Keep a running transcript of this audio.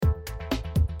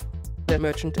der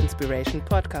Merchant Inspiration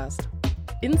Podcast.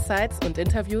 Insights und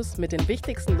Interviews mit den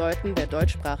wichtigsten Leuten der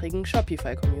deutschsprachigen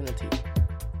Shopify-Community.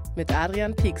 Mit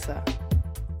Adrian Piekser.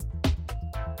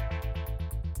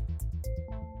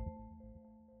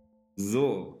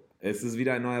 So, es ist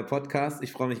wieder ein neuer Podcast.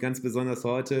 Ich freue mich ganz besonders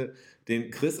heute,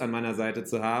 den Chris an meiner Seite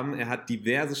zu haben. Er hat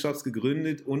diverse Shops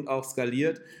gegründet und auch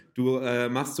skaliert. Du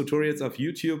machst Tutorials auf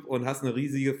YouTube und hast eine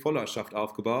riesige Followerschaft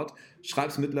aufgebaut.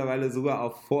 Schreibst mittlerweile sogar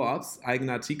auf Forbes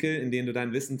eigene Artikel, in denen du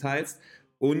dein Wissen teilst.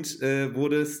 Und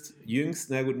wurdest jüngst,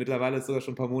 na gut, mittlerweile ist es sogar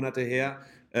schon ein paar Monate her,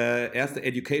 erster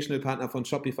Educational Partner von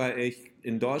Shopify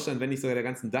in Deutschland, wenn nicht sogar der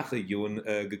ganzen Dachregion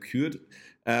gekürt.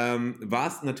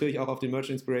 Warst natürlich auch auf den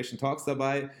Merchant Inspiration Talks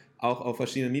dabei, auch auf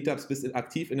verschiedenen Meetups, bist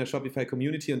aktiv in der Shopify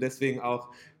Community und deswegen auch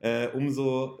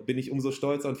bin ich umso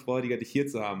stolzer und freudiger, dich hier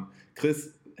zu haben.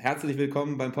 Chris, herzlich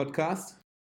willkommen beim Podcast.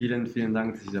 Vielen, vielen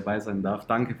Dank, dass ich dabei sein darf.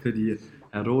 Danke für die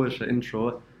heroische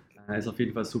Intro. Ist auf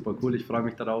jeden Fall super cool. Ich freue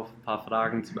mich darauf, ein paar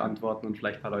Fragen zu beantworten und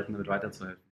vielleicht ein paar Leuten damit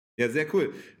weiterzuhelfen. Ja, sehr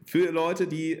cool. Für Leute,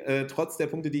 die trotz der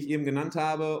Punkte, die ich eben genannt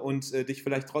habe und dich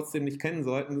vielleicht trotzdem nicht kennen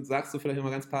sollten, sagst du vielleicht noch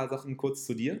mal ganz paar Sachen kurz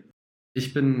zu dir?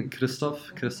 Ich bin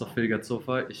Christoph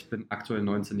Filgerzofer. Ich bin aktuell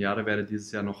 19 Jahre, werde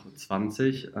dieses Jahr noch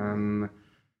 20.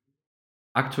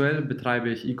 Aktuell betreibe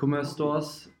ich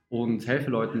E-Commerce-Stores und helfe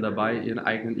Leuten dabei, ihren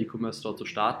eigenen E-Commerce-Store zu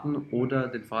starten oder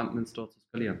den vorhandenen Store zu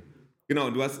skalieren. Genau,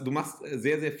 und du machst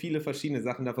sehr, sehr viele verschiedene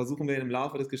Sachen. Da versuchen wir im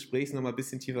Laufe des Gesprächs noch mal ein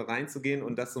bisschen tiefer reinzugehen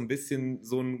und das so ein bisschen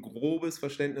so ein grobes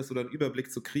Verständnis oder einen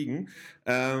Überblick zu kriegen.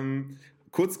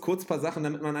 Kurz ein paar Sachen,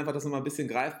 damit man einfach das noch mal ein bisschen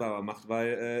greifbarer macht,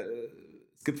 weil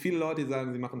es gibt viele Leute, die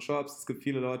sagen, sie machen Shops, es gibt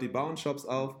viele Leute, die bauen Shops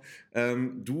auf.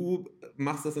 Du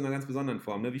machst das in einer ganz besonderen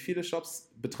Form. Ne? Wie viele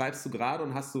Shops betreibst du gerade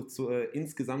und hast du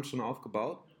insgesamt schon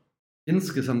aufgebaut?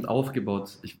 Insgesamt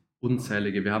aufgebaut,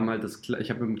 unzählige. Ich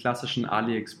habe mit dem klassischen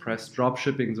AliExpress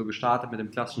Dropshipping so gestartet, mit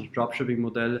dem klassischen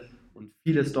Dropshipping-Modell und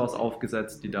viele Stores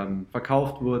aufgesetzt, die dann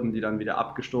verkauft wurden, die dann wieder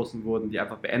abgestoßen wurden, die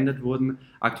einfach beendet wurden.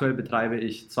 Aktuell betreibe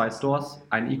ich 2 Stores,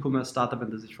 ein E-Commerce-Startup,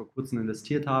 in das ich vor kurzem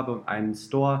investiert habe und einen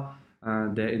Store,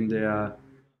 der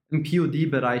im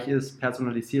POD-Bereich ist,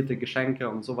 personalisierte Geschenke,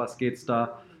 um sowas geht es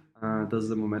da. Das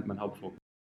ist im Moment mein Hauptfokus.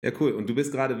 Ja, cool. Und du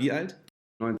bist gerade wie alt?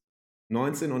 19.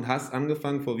 19 und hast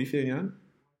angefangen vor wie vielen Jahren?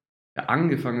 Ja,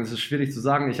 angefangen, das ist schwierig zu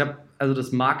sagen.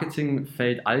 Das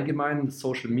Marketingfeld allgemein, das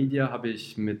Social Media, habe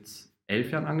ich mit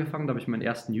 11 Jahren angefangen. Da habe ich meinen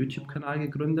ersten YouTube-Kanal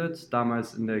gegründet,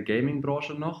 damals in der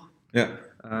Gaming-Branche noch. Ja.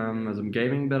 Also im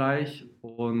Gaming-Bereich.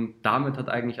 Und damit hat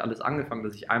eigentlich alles angefangen,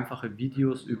 dass ich einfache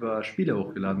Videos über Spiele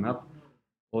hochgeladen habe.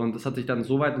 Und das hat sich dann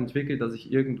so weit entwickelt, dass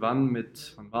ich irgendwann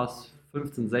mit,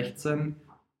 15, 16,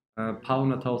 ein paar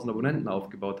hunderttausend Abonnenten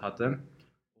aufgebaut hatte.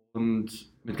 Und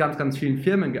mit ganz, ganz vielen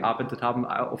Firmen gearbeitet haben,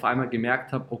 auf einmal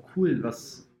gemerkt habe, oh cool,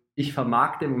 was ich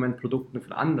vermarkte im Moment Produkte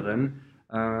von anderen,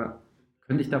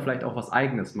 könnte ich da vielleicht auch was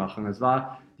Eigenes machen.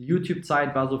 Die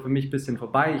YouTube-Zeit war so für mich ein bisschen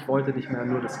vorbei, ich wollte nicht mehr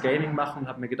nur das Gaming machen und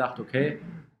habe mir gedacht, okay,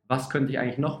 was könnte ich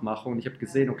eigentlich noch machen? Und ich habe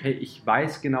gesehen, okay, ich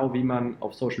weiß genau, wie man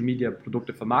auf Social Media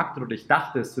Produkte vermarktet, oder ich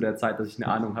dachte es zu der Zeit, dass ich eine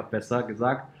Ahnung habe, besser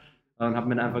gesagt, und habe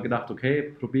mir dann einfach gedacht,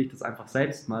 okay, probiere ich das einfach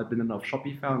selbst mal, bin dann auf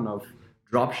Shopify und auf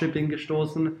Dropshipping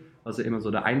gestoßen, was ja immer so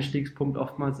der Einstiegspunkt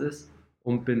oftmals ist,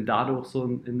 und bin dadurch so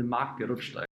in den Markt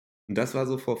gerutscht. Und das war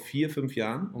so vor 4, 5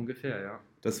 Jahren? Ungefähr, ja.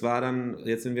 Das war dann,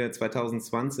 jetzt sind wir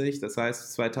 2020, das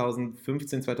heißt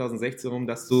 2015, 2016 rum,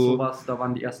 dass du... Sowas, da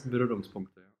waren die ersten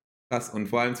Berührungspunkte. Ja. Krass, und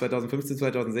vor allem 2015,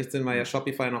 2016 war ja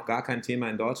Shopify noch gar kein Thema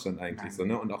in Deutschland eigentlich. So,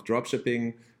 ne? Und auch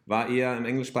Dropshipping war eher im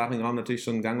englischsprachigen Raum natürlich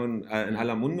schon gang und in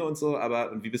aller Munde und so,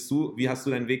 aber wie hast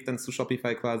du deinen Weg dann zu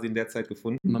Shopify quasi in der Zeit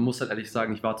gefunden? Man muss halt ehrlich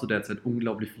sagen, ich war zu der Zeit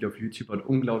unglaublich viel auf YouTube, und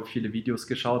unglaublich viele Videos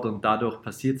geschaut, und dadurch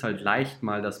passiert es halt leicht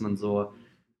mal, dass man so,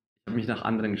 ich habe mich nach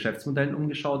anderen Geschäftsmodellen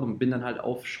umgeschaut und bin dann halt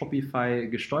auf Shopify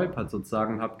gestolpert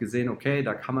sozusagen und habe gesehen, okay,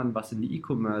 da kann man was in den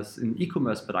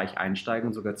E-Commerce-Bereich einsteigen,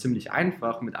 und sogar ziemlich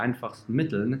einfach, mit einfachsten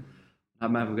Mitteln, und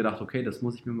habe mir einfach gedacht, okay, das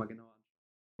muss ich mir mal genauer anschauen.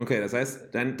 Okay, das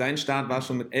heißt, dein Start war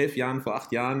schon mit 11 Jahren, vor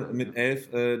 8 Jahren, mit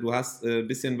 11, du hast ein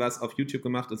bisschen was auf YouTube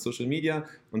gemacht in Social Media,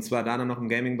 und zwar da dann noch im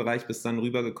Gaming-Bereich, bist dann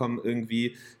rübergekommen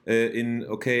irgendwie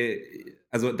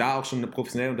also da auch schon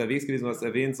professionell unterwegs gewesen, du hast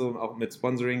erwähnt, so auch mit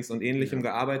Sponsorings und Ähnlichem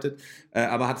gearbeitet,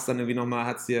 aber hat es dann irgendwie nochmal,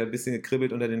 hat es dir ein bisschen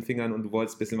gekribbelt unter den Fingern und du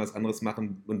wolltest ein bisschen was anderes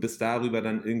machen und bist darüber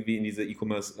dann irgendwie in diese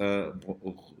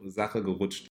E-Commerce-Sache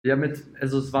gerutscht. Ja,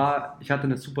 ich hatte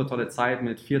eine super tolle Zeit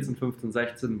mit 14, 15,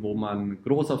 16, wo man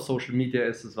groß auf Social Media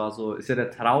ist. Ist ja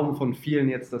der Traum von vielen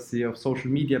jetzt, dass sie auf Social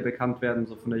Media bekannt werden,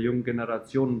 so von der jungen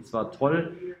Generation, und es war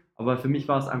toll. Aber für mich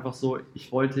war es einfach so,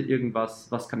 ich wollte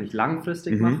irgendwas, was kann ich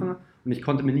langfristig machen, und ich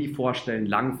konnte mir nie vorstellen,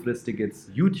 langfristig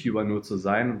jetzt YouTuber nur zu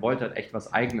sein, und wollte halt echt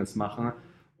was Eigenes machen.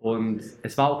 Und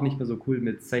es war auch nicht mehr so cool,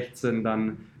 mit 16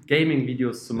 dann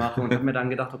Gaming-Videos zu machen und habe mir dann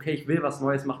gedacht, okay, ich will was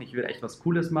Neues machen, ich will echt was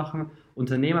Cooles machen.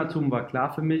 Unternehmertum war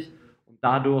klar für mich und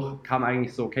dadurch kam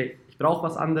eigentlich so, okay, ich brauche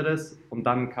was anderes und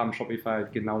dann kam Shopify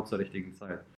halt genau zur richtigen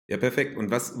Zeit. Ja, perfekt.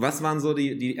 Und was waren so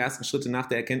die ersten Schritte nach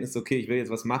der Erkenntnis, okay, ich will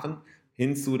jetzt was machen,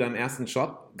 hin zu deinem ersten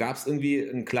Shop? Gab es irgendwie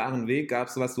einen klaren Weg? Gab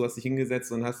es was, du hast dich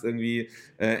hingesetzt und hast irgendwie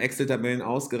Excel-Tabellen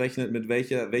ausgerechnet, mit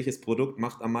welches Produkt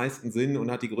macht am meisten Sinn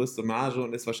und hat die größte Marge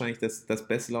und ist wahrscheinlich das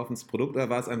bestlaufendste Produkt, oder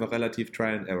war es einfach relativ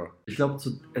Try and Error? Ich glaube,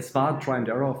 es war Try and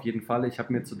Error auf jeden Fall. Ich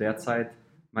habe mir zu der Zeit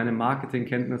meine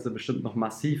Marketingkenntnisse bestimmt noch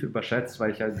massiv überschätzt,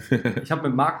 weil ich habe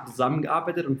mit Marken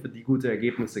zusammengearbeitet und für die gute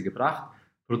Ergebnisse gebracht,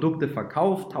 Produkte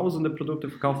verkauft, tausende Produkte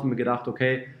verkauft und mir gedacht,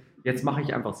 okay, jetzt mache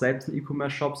ich einfach selbst einen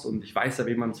E-Commerce-Shops und ich weiß ja,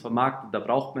 wie man es vermarktet, da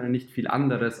braucht man ja nicht viel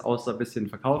anderes, außer ein bisschen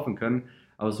verkaufen können,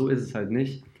 aber so ist es halt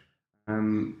nicht.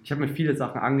 Ich habe mir viele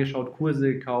Sachen angeschaut,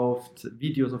 Kurse gekauft,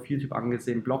 Videos auf YouTube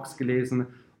angesehen, Blogs gelesen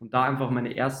und da einfach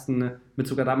meine ersten, mit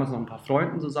sogar damals noch ein paar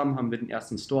Freunden zusammen, haben wir den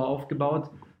ersten Store aufgebaut,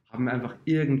 haben wir einfach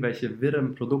irgendwelche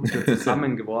wirren Produkte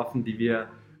zusammengeworfen, die wir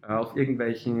auf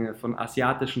irgendwelchen von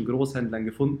asiatischen Großhändlern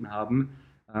gefunden haben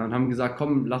und haben gesagt,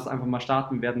 komm, lass einfach mal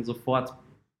starten, wir werden sofort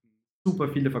super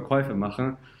viele Verkäufe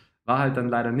machen. War halt dann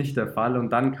leider nicht der Fall und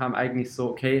dann kam eigentlich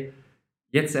so, okay,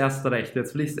 jetzt erst recht,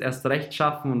 jetzt will ich es erst recht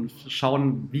schaffen und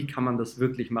schauen, wie kann man das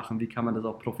wirklich machen, wie kann man das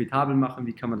auch profitabel machen,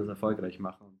 wie kann man das erfolgreich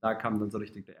machen. Und da kam dann so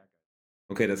richtig der Ehrgeiz.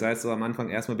 Okay, das heißt so am Anfang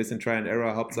erstmal ein bisschen Try and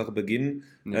Error, Hauptsache beginnen.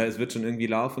 Ja. Es wird schon irgendwie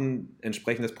laufen,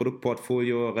 entsprechendes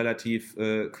Produktportfolio relativ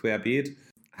querbeet.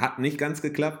 Hat nicht ganz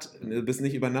geklappt, du bist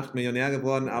nicht über Nacht Millionär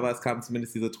geworden, aber es kam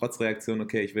zumindest diese Trotzreaktion,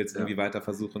 okay, ich will es irgendwie weiter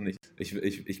versuchen,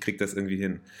 ich krieg das irgendwie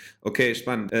hin. Okay,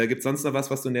 spannend. Gibt es sonst noch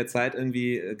was du in der Zeit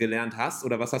irgendwie gelernt hast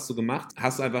oder was hast du gemacht?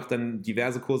 Hast du einfach dann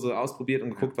diverse Kurse ausprobiert und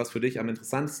geguckt, was für dich am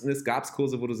interessantesten ist? Gab es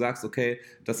Kurse, wo du sagst, okay,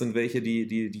 das sind welche,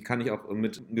 die kann ich auch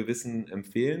mit einem Gewissen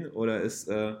empfehlen oder ist...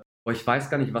 Ich weiß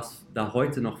gar nicht, was da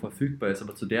heute noch verfügbar ist,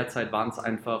 aber zu der Zeit waren es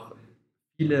einfach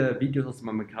viele Videos aus dem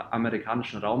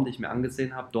amerikanischen Raum, die ich mir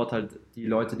angesehen habe. Dort halt die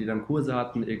Leute, die dann Kurse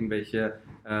hatten, irgendwelche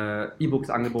E-Books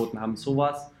angeboten haben,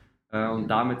 sowas. Und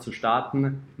damit zu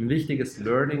starten. Ein wichtiges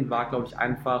Learning war, glaube ich,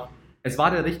 einfach, es war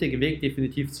der richtige Weg,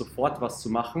 definitiv sofort was zu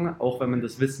machen, auch wenn man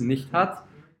das Wissen nicht hat,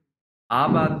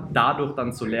 aber dadurch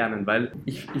dann zu lernen, weil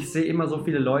ich sehe immer so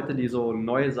viele Leute, die so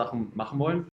neue Sachen machen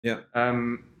wollen,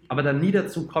 aber dann nie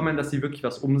dazu kommen, dass sie wirklich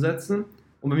was umsetzen.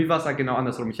 Und bei mir war es halt genau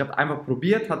andersrum. Ich habe einfach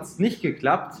probiert, hat es nicht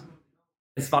geklappt.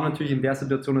 Es war natürlich in der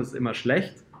Situation ist es immer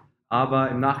schlecht, aber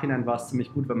im Nachhinein war es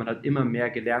ziemlich gut, weil man halt immer mehr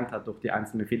gelernt hat durch die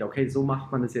einzelnen Fehler. Okay, so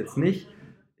macht man das jetzt nicht.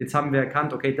 Jetzt haben wir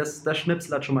erkannt, okay, das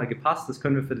Schnipsel hat schon mal gepasst, das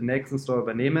können wir für den nächsten Store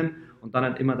übernehmen und dann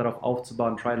halt immer darauf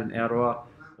aufzubauen, Trial and Error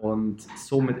und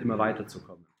somit immer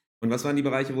weiterzukommen. Und was waren die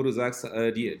Bereiche, wo du sagst,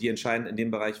 die entscheidend in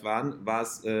dem Bereich waren? War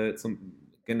es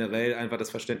generell einfach das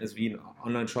Verständnis, wie ein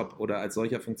Online-Shop oder als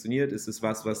solcher funktioniert? Ist es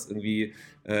was irgendwie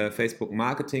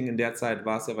Facebook-Marketing in der Zeit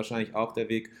war es ja wahrscheinlich auch der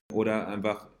Weg oder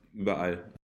einfach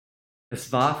überall?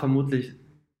 Es war vermutlich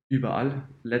überall.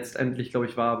 Letztendlich, glaube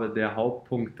ich, war aber der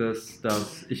Hauptpunkt,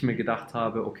 dass ich mir gedacht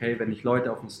habe, okay, wenn ich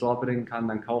Leute auf den Store bringen kann,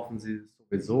 dann kaufen sie es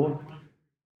sowieso.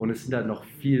 Und es sind halt noch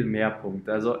viel mehr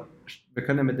Punkte. Also wir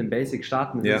können ja mit dem Basic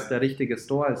starten. Das ist der richtige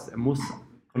Store. Er muss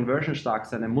conversion stark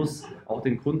sein. Er muss auch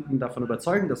den Kunden davon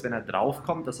überzeugen, dass wenn er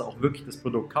draufkommt, dass er auch wirklich das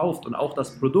Produkt kauft. Und auch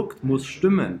das Produkt muss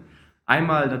stimmen.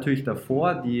 Einmal natürlich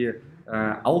davor, die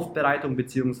Aufbereitung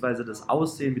bzw. das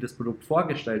Aussehen, wie das Produkt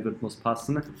vorgestellt wird, muss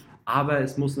passen. Aber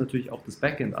es muss natürlich auch das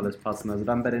Backend alles passen. Also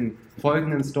dann bei den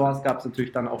folgenden Stores gab es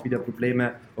natürlich dann auch wieder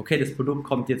Probleme. Okay, das Produkt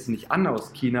kommt jetzt nicht an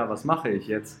aus China. Was mache ich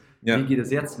jetzt? Ja. Wie geht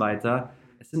es jetzt weiter?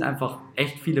 Es sind einfach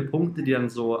echt viele Punkte, die dann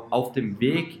so auf dem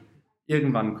Weg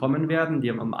irgendwann kommen werden, die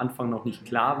am Anfang noch nicht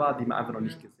klar war, die man einfach noch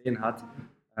nicht gesehen hat.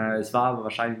 Es war aber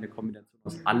wahrscheinlich eine Kombination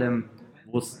aus allem,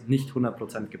 wo es nicht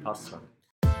 100% gepasst hat.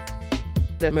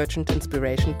 Der Merchant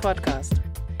Inspiration Podcast.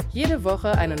 Jede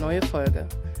Woche eine neue Folge.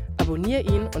 Abonnier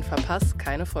ihn und verpass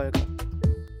keine Folge.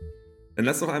 Dann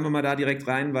lass doch einfach mal da direkt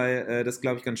rein, weil das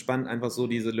glaube ich ganz spannend, einfach so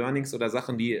diese Learnings oder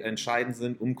Sachen, die entscheidend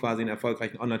sind, um quasi einen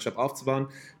erfolgreichen Online-Shop aufzubauen.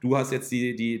 Du hast jetzt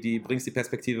bringst die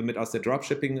Perspektive mit aus der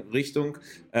Dropshipping-Richtung,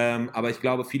 aber ich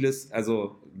glaube vieles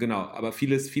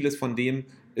von dem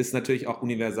ist natürlich auch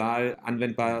universal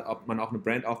anwendbar, ob man auch eine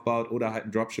Brand aufbaut oder halt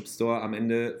einen Dropship-Store. Am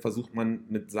Ende versucht man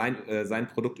mit sein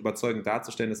Produkt überzeugend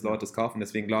darzustellen, dass Leute es kaufen.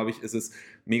 Deswegen glaube ich, ist es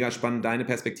mega spannend, deine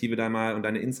Perspektive da mal und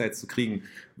deine Insights zu kriegen.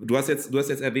 Du hast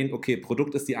jetzt erwähnt, okay,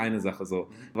 Produkt ist die eine Sache so.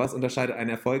 Was unterscheidet ein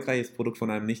erfolgreiches Produkt von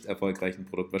einem nicht erfolgreichen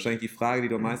Produkt? Wahrscheinlich die Frage, die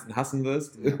du am meisten hassen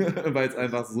wirst, weil es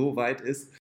einfach so weit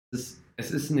ist. Es Es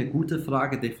ist eine gute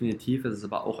Frage, definitiv. Es ist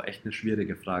aber auch echt eine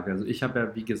schwierige Frage. Also ich habe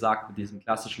ja, wie gesagt, mit diesem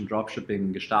klassischen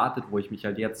Dropshipping gestartet, wo ich mich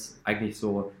halt jetzt eigentlich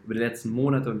so über die letzten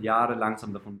Monate und Jahre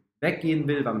langsam davon weggehen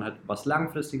will, weil man halt was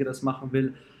Langfristigeres machen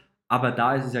will. Aber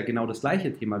da ist es ja genau das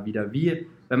gleiche Thema wieder. Wie,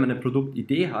 wenn man eine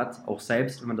Produktidee hat, auch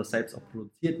selbst, wenn man das selbst auch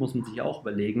produziert, muss man sich auch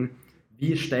überlegen,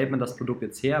 wie stellt man das Produkt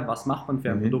jetzt her, was macht man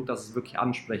für ein Produkt, dass es wirklich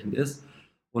ansprechend ist.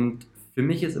 Und für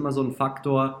mich ist immer so ein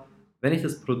Faktor, wenn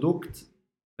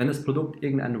das Produkt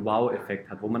irgendeinen Wow-Effekt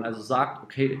hat, wo man also sagt,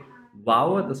 okay,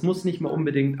 wow, das muss nicht mal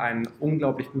unbedingt eine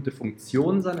unglaublich gute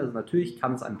Funktion sein, also natürlich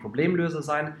kann es ein Problemlöser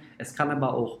sein, es kann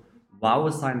aber auch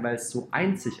wow sein, weil es so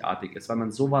einzigartig ist, weil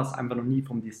man sowas einfach noch nie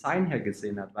vom Design her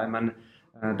gesehen hat, weil man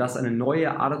das eine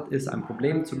neue Art ist, ein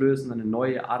Problem zu lösen, eine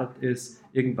neue Art ist,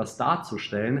 irgendwas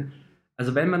darzustellen.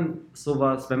 Also wenn man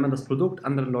das Produkt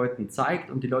anderen Leuten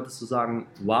zeigt und die Leute so sagen,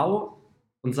 wow,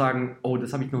 und sagen, oh,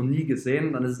 das habe ich noch nie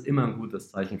gesehen, dann ist es immer ein gutes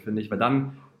Zeichen, finde ich, weil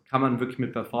dann kann man wirklich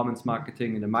mit Performance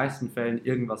Marketing in den meisten Fällen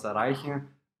irgendwas erreichen,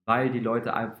 weil die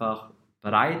Leute einfach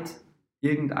bereit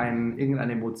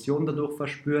irgendeine Emotion dadurch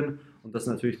verspüren und das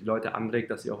natürlich die Leute anregt,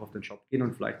 dass sie auch auf den Shop gehen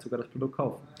und vielleicht sogar das Produkt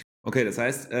kaufen. Okay, das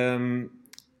heißt,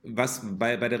 was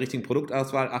bei der richtigen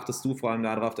Produktauswahl achtest du vor allem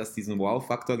darauf, dass es diesen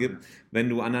Wow-Faktor gibt, wenn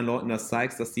du anderen Leuten das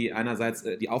zeigst, dass die einerseits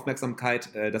dass die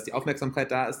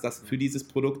Aufmerksamkeit da ist, dass für dieses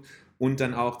Produkt und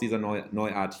dann auch dieser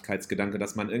Neuartigkeitsgedanke,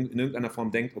 dass man in irgendeiner Form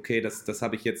denkt, okay, das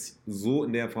habe ich jetzt so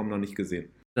in der Form noch nicht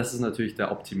gesehen. Das ist natürlich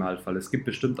der Optimalfall. Es gibt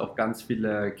bestimmt auch ganz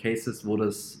viele Cases, wo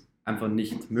das einfach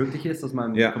nicht möglich ist, dass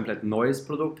man ein komplett neues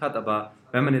Produkt hat, aber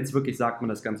wenn man jetzt wirklich sagt, man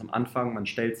das ganz am Anfang, man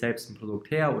stellt selbst ein Produkt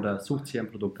her oder sucht sich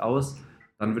ein Produkt aus,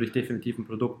 dann würde ich definitiv ein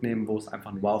Produkt nehmen, wo es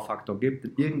einfach einen Wow-Faktor gibt,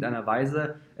 in irgendeiner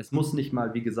Weise. Es muss nicht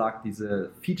mal, wie gesagt,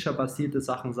 diese feature-basierte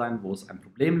Sachen sein, wo es ein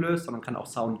Problem löst, sondern kann auch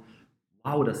sagen,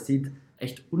 wow, das sieht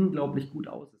echt unglaublich gut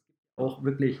aus. Es gibt auch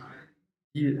wirklich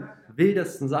die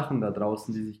wildesten Sachen da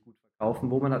draußen, die sich gut verkaufen,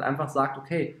 wo man halt einfach sagt,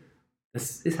 okay,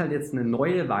 das ist halt jetzt eine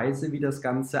neue Weise, wie das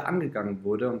Ganze angegangen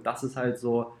wurde und das ist halt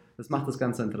so, das macht das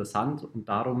Ganze interessant und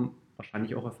darum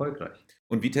wahrscheinlich auch erfolgreich.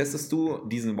 Und wie testest du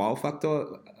diesen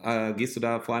Wow-Faktor? Gehst du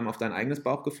da vor allem auf dein eigenes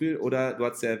Bauchgefühl oder du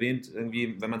hast ja erwähnt,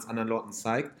 irgendwie, wenn man es anderen Leuten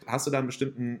zeigt, hast du da einen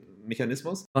bestimmten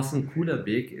Mechanismus? Was ein cooler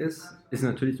Weg ist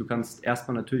natürlich, du kannst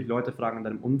erstmal natürlich Leute fragen in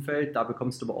deinem Umfeld, da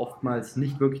bekommst du aber oftmals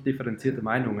nicht wirklich differenzierte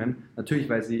Meinungen. Natürlich,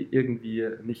 weil sie irgendwie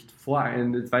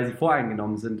weil sie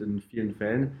voreingenommen sind in vielen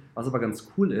Fällen. Was aber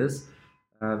ganz cool ist,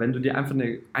 wenn du dir einfach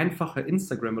eine einfache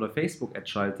Instagram- oder Facebook-Ad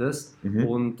schaltest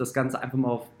und das Ganze einfach mal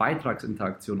auf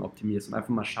Beitragsinteraktion optimierst und einfach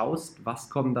mal schaust,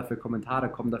 was kommen da für Kommentare,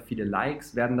 kommen da viele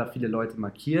Likes, werden da viele Leute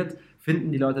markiert,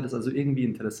 finden die Leute das also irgendwie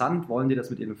interessant, wollen die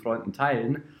das mit ihren Freunden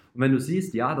teilen und wenn du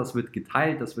siehst, ja, das wird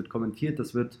geteilt, das wird kommentiert,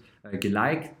 das wird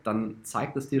geliked, dann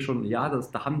zeigt es dir schon, ja,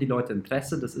 da haben die Leute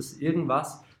Interesse, das ist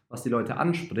irgendwas, was die Leute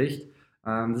anspricht.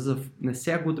 Das ist eine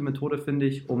sehr gute Methode, finde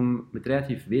ich, um mit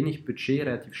relativ wenig Budget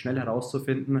relativ schnell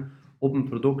herauszufinden, ob ein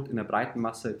Produkt in der breiten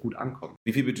Masse gut ankommt.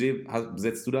 Wie viel Budget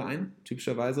setzt du da ein,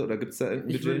 typischerweise? Oder gibt es da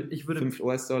irgendein Budget? Ich würde 5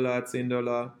 US-Dollar, 10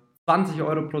 Dollar? 20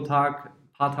 Euro pro Tag,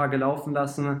 ein paar Tage laufen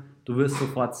lassen. Du wirst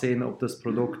sofort sehen, ob das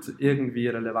Produkt irgendwie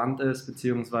relevant ist,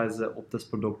 beziehungsweise ob das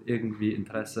Produkt irgendwie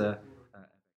Interesse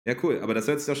Ja, cool. Aber das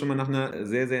hört sich doch schon mal nach einer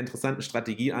sehr, sehr interessanten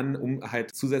Strategie an, um halt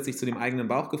zusätzlich zu dem eigenen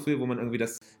Bauchgefühl, wo man irgendwie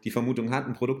die Vermutung hat,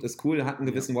 ein Produkt ist cool, hat einen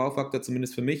gewissen Wow-Faktor,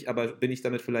 zumindest für mich, aber bin ich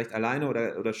damit vielleicht alleine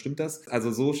oder stimmt das? Also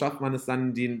so schafft man es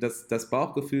dann, das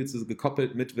Bauchgefühl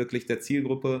gekoppelt mit wirklich der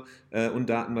Zielgruppe und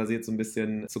datenbasiert so ein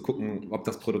bisschen zu gucken, ob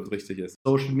das Produkt richtig ist.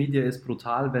 Social Media ist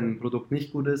brutal. Wenn ein Produkt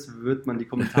nicht gut ist, wird man die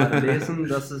Kommentare lesen,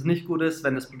 dass es nicht gut ist.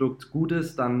 Wenn das Produkt gut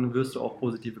ist, dann wirst du auch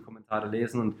positive Kommentare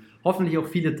lesen und hoffentlich auch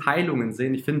viele Teilungen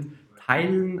sehen. Ich finde,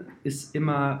 Teilen ist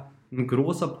immer ein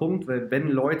großer Punkt, weil wenn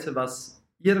Leute was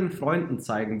ihren Freunden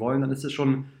zeigen wollen, dann ist es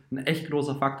schon ein echt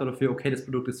großer Faktor dafür, okay, das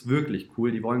Produkt ist wirklich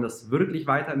cool, die wollen das wirklich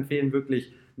weiterempfehlen,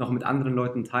 wirklich noch mit anderen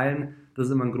Leuten teilen. Das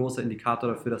ist immer ein großer Indikator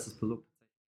dafür, dass das Produkt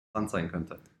interessant sein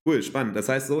könnte. Cool, spannend. Das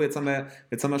heißt so, jetzt haben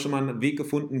wir schon mal einen Weg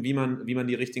gefunden, wie man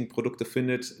die richtigen Produkte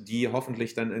findet, die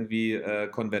hoffentlich dann irgendwie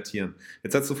konvertieren.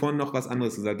 Jetzt hast du vorhin noch was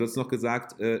anderes gesagt. Du hast noch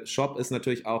gesagt, Shop ist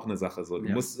natürlich auch eine Sache. So.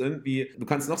 Du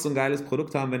kannst noch so ein geiles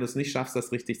Produkt haben, wenn du es nicht schaffst,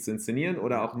 das richtig zu inszenieren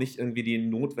oder auch nicht irgendwie die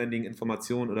notwendigen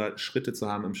Informationen oder Schritte zu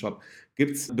haben im Shop.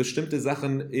 Gibt es bestimmte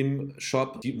Sachen im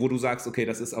Shop, wo du sagst, okay,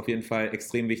 das ist auf jeden Fall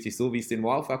extrem wichtig, so wie es den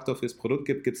Wow-Faktor fürs Produkt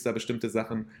gibt es da bestimmte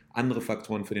Sachen, andere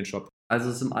Faktoren für den Shop? Also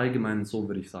es ist im Allgemeinen so,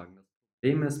 würde ich sagen. Das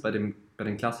Problem ist bei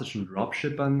den klassischen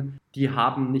Dropshippern, die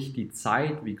haben nicht die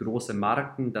Zeit wie große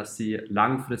Marken, dass sie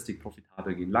langfristig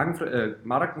profitabel gehen.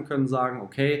 Marken können sagen,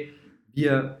 okay,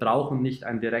 wir brauchen nicht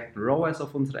einen direkten ROAS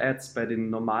auf unsere Ads bei den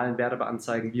normalen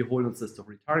Werbeanzeigen, wir holen uns das durch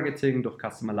Retargeting, durch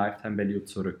Customer Lifetime Value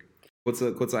zurück.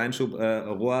 Kurzer Einschub,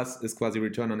 ROAS ist quasi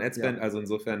Return on Ad Spend, also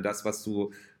insofern das, was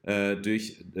du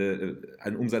durch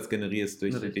einen Umsatz generierst,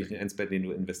 durch den Ad Spend, den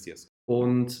du investierst.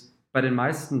 Und bei den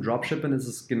meisten Dropshippern ist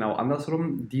es genau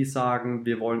andersrum. Die sagen,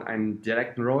 wir wollen einen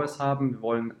direkten ROAS haben, wir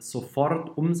wollen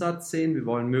sofort Umsatz sehen, wir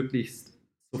wollen möglichst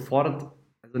sofort,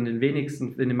 also in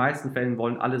den meisten Fällen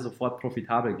wollen alle sofort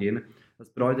profitabel gehen. Das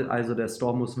bedeutet also, der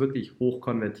Store muss wirklich hoch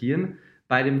konvertieren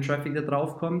bei dem Traffic, der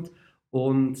drauf kommt,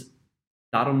 und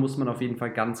darum muss man auf jeden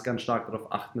Fall ganz, ganz stark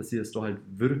darauf achten, dass dieser Store halt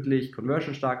wirklich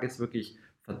conversion stark ist, wirklich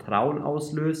Vertrauen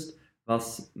auslöst.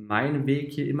 Was mein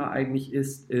Weg hier immer eigentlich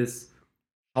ist,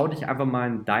 schau dich einfach mal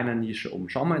in deiner Nische um.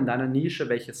 Schau mal in deiner Nische,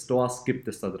 welche Stores gibt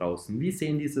es da draußen. Wie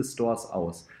sehen diese Stores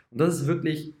aus? Und das ist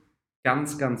wirklich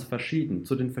ganz, ganz verschieden.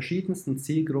 Zu den verschiedensten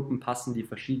Zielgruppen passen die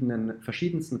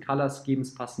verschiedensten Color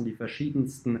Schemes, passen die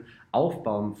verschiedensten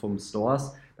Aufbauen vom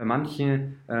Stores. Bei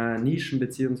manchen Nischen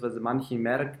bzw. manchen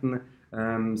Märkten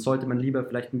sollte man lieber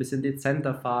vielleicht ein bisschen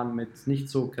dezenter fahren mit nicht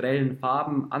so grellen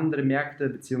Farben. Andere Märkte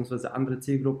bzw. andere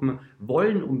Zielgruppen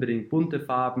wollen unbedingt bunte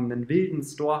Farben, einen wilden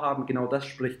Store haben, genau das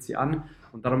spricht sie an.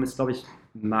 Und darum ist, glaube ich,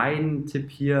 mein Tipp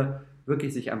hier,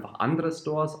 wirklich sich einfach andere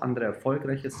Stores, andere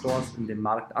erfolgreiche Stores in dem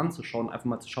Markt anzuschauen, einfach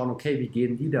mal zu schauen, okay, wie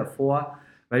gehen die da vor?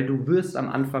 Weil du wirst am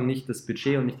Anfang nicht das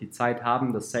Budget und nicht die Zeit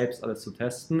haben, das selbst alles zu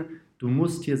testen. Du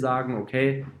musst hier sagen,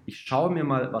 okay, ich schaue mir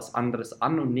mal was anderes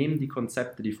an und nehme die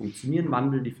Konzepte, die funktionieren,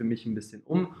 wandle die für mich ein bisschen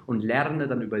um und lerne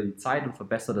dann über die Zeit und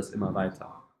verbessere das immer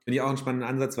weiter. Finde ich auch einen spannenden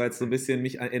Ansatz, weil es so ein bisschen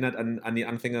mich erinnert an die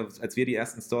Anfänge, als wir die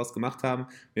ersten Stores gemacht haben.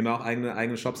 Wir haben auch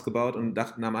eigene Shops gebaut und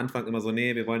dachten am Anfang immer so,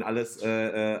 nee, wir wollen alles,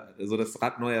 so das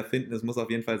Rad neu erfinden, es muss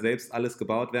auf jeden Fall selbst alles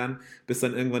gebaut werden, bis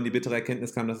dann irgendwann die bittere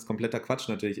Erkenntnis kam, dass es kompletter Quatsch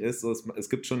natürlich ist. So, es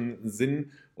gibt schon einen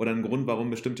Sinn oder einen Grund, warum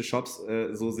bestimmte Shops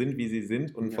so sind, wie sie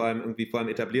sind, und vor allem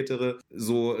etabliertere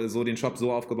so den Shop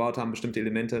so aufgebaut haben, bestimmte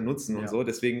Elemente nutzen und so.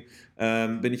 Deswegen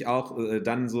bin ich auch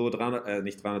dann so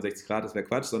nicht 360 Grad, das wäre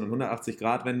Quatsch, sondern 180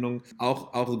 Grad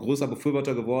auch so großer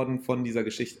Befürworter geworden von dieser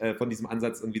Geschichte, von diesem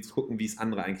Ansatz, irgendwie zu gucken, wie es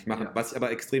andere eigentlich machen. Ja. Was ich aber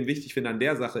extrem wichtig finde an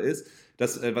der Sache ist,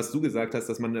 dass, was du gesagt hast,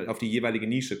 dass man auf die jeweilige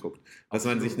Nische guckt. Dass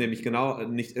man sich nämlich genau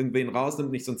nicht irgendwen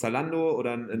rausnimmt, nicht so ein Zalando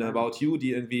oder ein About You,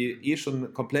 die irgendwie schon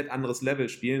ein komplett anderes Level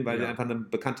spielen, weil die einfach eine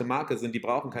bekannte Marke sind, die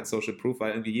brauchen kein Social Proof,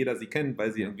 weil irgendwie jeder sie kennt,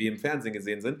 weil sie irgendwie im Fernsehen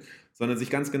gesehen sind, sondern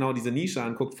sich ganz genau diese Nische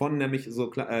anguckt, von nämlich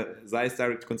so, sei es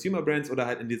Direct-to-Consumer-Brands oder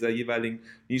halt in dieser jeweiligen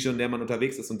Nische, in der man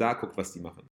unterwegs ist, und da guckt, was die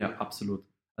machen. Ja, absolut.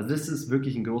 Also das ist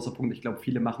wirklich ein großer Punkt. Ich glaube,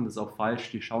 viele machen das auch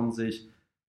falsch. Die schauen sich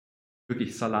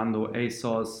wirklich Zalando,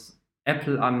 ASOS,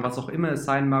 Apple an, was auch immer es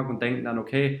sein mag, und denken dann,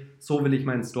 okay, so will ich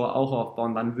meinen Store auch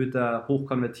aufbauen, dann wird er hoch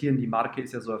konvertieren, die Marke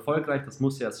ist ja so erfolgreich, das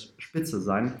muss ja Spitze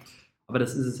sein, aber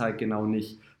das ist es halt genau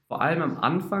nicht. Vor allem am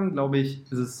Anfang, glaube ich,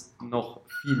 ist es noch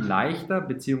viel leichter,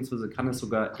 beziehungsweise kann es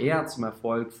sogar eher zum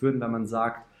Erfolg führen, wenn man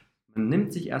sagt, man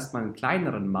nimmt sich erstmal einen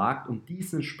kleineren Markt und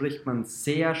diesen spricht man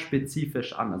sehr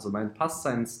spezifisch an. Also man passt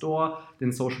seinen Store,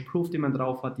 den Social Proof, den man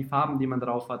drauf hat, die Farben, die man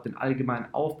drauf hat, den allgemeinen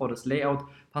Aufbau, das Layout,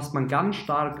 passt man ganz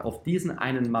stark auf diesen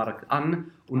einen Markt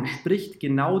an und spricht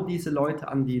genau diese Leute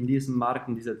an, die in diesem Markt,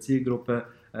 in dieser Zielgruppe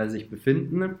sich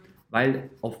befinden. Weil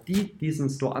auf diesen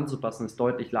Store anzupassen, ist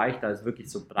deutlich leichter, als wirklich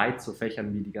so breit zu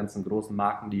fächern wie die ganzen großen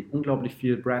Marken, die unglaublich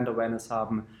viel Brand Awareness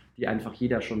haben, die einfach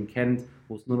jeder schon kennt,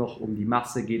 wo es nur noch um die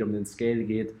Masse geht, um den Scale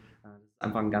geht. Das ist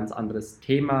einfach ein ganz anderes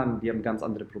Thema, die haben ganz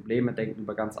andere Probleme, denken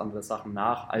über ganz andere Sachen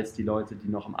nach, als die Leute, die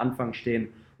noch am Anfang stehen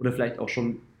oder vielleicht auch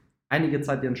schon einige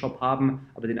Zeit ihren Shop haben,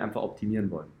 aber den einfach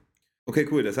optimieren wollen. Okay,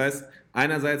 cool. Das heißt,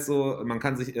 einerseits so,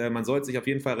 man sollte sich auf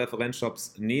jeden Fall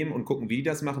Referenzshops nehmen und gucken, wie die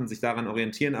das machen, sich daran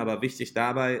orientieren, aber wichtig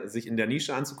dabei, sich in der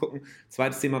Nische anzugucken.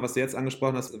 Zweites Thema, was du jetzt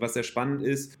angesprochen hast, was sehr spannend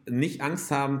ist, nicht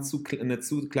Angst haben, eine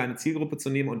zu kleine Zielgruppe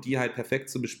zu nehmen und die halt perfekt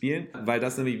zu bespielen, weil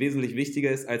das nämlich wesentlich wichtiger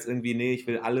ist, als irgendwie, nee, ich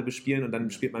will alle bespielen und dann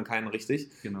bespielt man keinen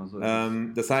richtig. Genau so.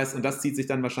 Das heißt, und das zieht sich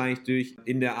dann wahrscheinlich durch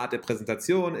in der Art der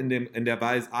Präsentation, in der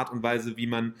Art und Weise, wie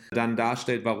man dann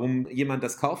darstellt, warum jemand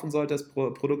das kaufen sollte, das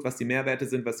Produkt, was die Mehrwerte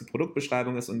sind, was die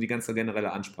Produktbeschreibung ist und die ganze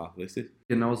generelle Ansprache, richtig?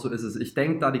 Genau so ist es. Ich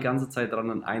denke da die ganze Zeit dran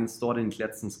an einen Store, den ich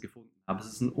letztens gefunden habe. Es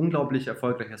ist ein unglaublich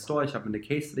erfolgreicher Store. Ich habe mir eine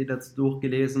Case Study dazu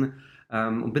durchgelesen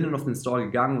und bin dann auf den Store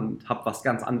gegangen und habe was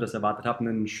ganz anderes erwartet. Habe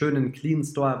einen schönen, clean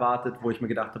Store erwartet, wo ich mir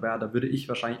gedacht habe, ja, da würde ich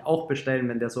wahrscheinlich auch bestellen,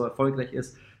 wenn der so erfolgreich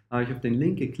ist. Da habe ich auf den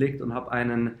Link geklickt und habe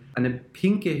eine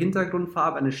pinke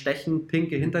Hintergrundfarbe, eine stechend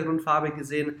pinke Hintergrundfarbe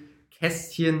gesehen.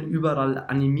 Kästchen, überall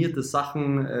animierte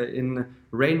Sachen in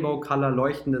Rainbow Color,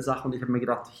 leuchtende Sachen, und ich habe mir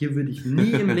gedacht, hier würde ich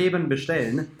nie im Leben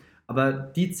bestellen. Aber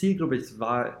die Zielgruppe, es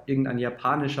war irgendein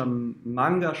japanischer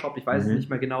Manga-Shop, ich weiß es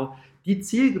nicht mehr genau, die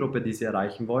Zielgruppe, die sie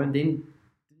erreichen wollen,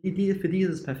 für die ist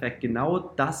es perfekt.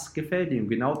 Genau das gefällt ihnen.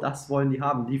 Genau das wollen die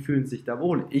haben. Die fühlen sich da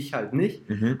wohl. Ich halt nicht.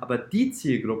 Aber die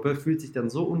Zielgruppe fühlt sich dann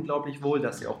so unglaublich wohl,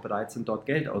 dass sie auch bereit sind, dort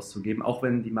Geld auszugeben, auch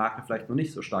wenn die Marke vielleicht noch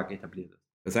nicht so stark etabliert ist.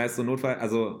 Das heißt, so Notfall,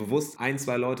 also bewusst 1,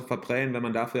 2 Leute verprellen, wenn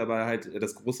man dafür aber halt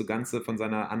das große Ganze von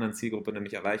seiner anderen Zielgruppe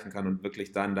nämlich erreichen kann und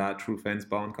wirklich dann da True Fans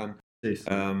bauen kann.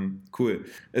 Cool.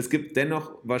 Es gibt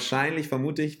dennoch wahrscheinlich,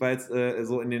 vermute ich, weil es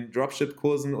so in den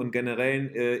Dropship-Kursen und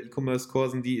generellen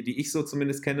E-Commerce-Kursen, die ich so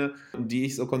zumindest kenne, die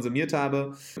ich so konsumiert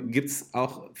habe, gibt es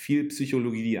auch viel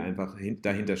Psychologie, die einfach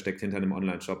dahinter steckt, hinter einem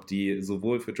Online-Shop, die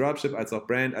sowohl für Dropship als auch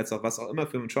Brand, als auch was auch immer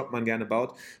für einen Shop man gerne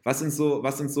baut. Was sind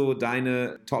so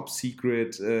deine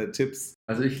Top-Secret-Tipps?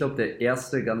 Also ich glaube, der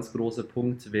erste ganz große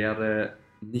Punkt wäre,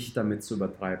 nicht damit zu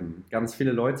übertreiben. Ganz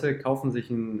viele Leute kaufen sich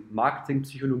ein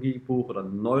Marketingpsychologiebuch oder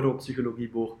ein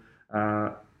Neuropsychologiebuch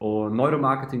und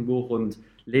Neuromarketingbuch und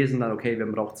lesen dann, okay,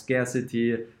 man braucht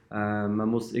Scarcity, man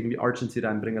muss irgendwie Urgency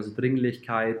reinbringen, also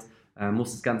Dringlichkeit,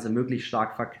 muss das Ganze möglichst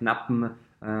stark verknappen,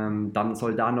 dann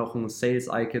soll da noch ein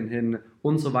Sales-Icon hin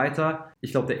und so weiter.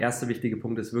 Ich glaube, der erste wichtige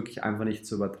Punkt ist wirklich einfach nicht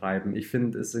zu übertreiben. Ich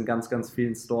finde, es in ganz, ganz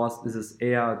vielen Stores ist es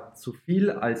eher zu viel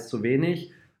als zu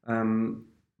wenig.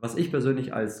 Was ich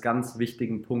persönlich als ganz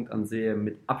wichtigen Punkt ansehe,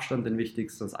 mit Abstand den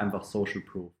wichtigsten, ist einfach Social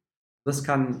Proof. Das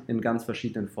kann in ganz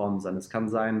verschiedenen Formen sein. Es kann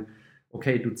sein,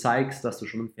 okay, du zeigst, dass du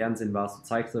schon im Fernsehen warst, du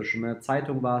zeigst, dass du schon in der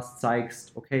Zeitung warst,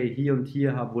 zeigst, okay, hier und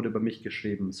hier wurde über mich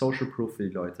geschrieben. Social Proof für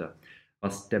die Leute.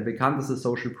 Was der bekannteste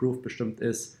Social Proof bestimmt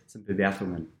ist, sind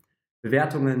Bewertungen.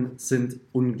 Bewertungen sind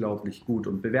unglaublich gut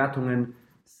und Bewertungen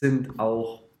sind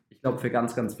auch, ich glaube, für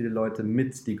ganz, ganz viele Leute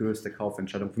mit die größte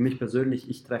Kaufentscheidung. Für mich persönlich,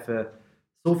 ich treffe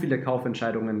so viele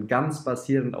Kaufentscheidungen ganz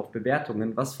basierend auf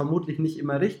Bewertungen, was vermutlich nicht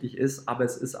immer richtig ist, aber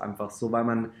es ist einfach so, weil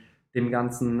man dem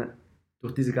Ganzen,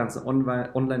 durch diese ganze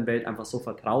Online-Welt einfach so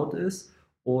vertraut ist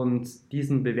und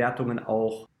diesen Bewertungen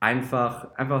auch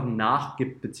einfach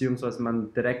nachgibt, beziehungsweise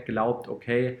man direkt glaubt,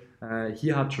 okay,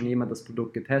 hier hat schon jemand das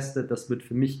Produkt getestet, das wird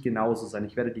für mich genauso sein,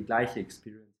 ich werde die gleiche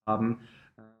Experience haben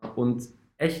und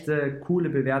echte, coole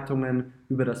Bewertungen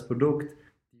über das Produkt,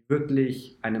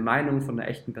 wirklich eine Meinung von einer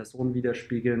echten Person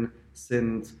widerspiegeln,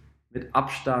 sind mit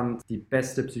Abstand die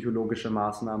beste psychologische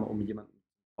Maßnahme, um jemanden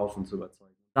zum Kaufen zu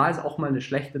überzeugen. Da ist auch mal eine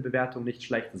schlechte Bewertung nicht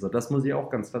schlecht. Also das muss ich auch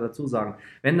ganz klar dazu sagen.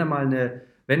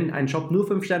 Wenn ein Shop nur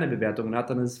 5-Sterne-Bewertungen hat,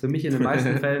 dann ist es für mich in den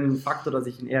meisten Fällen ein Faktor, dass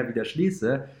ich ihn eher wieder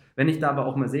schließe. Wenn ich da aber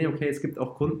auch mal sehe, okay, es gibt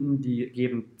auch Kunden, die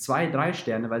geben 2, 3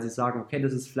 Sterne, weil sie sagen, okay,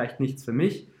 das ist vielleicht nichts für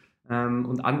mich.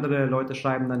 Und andere Leute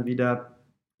schreiben dann wieder,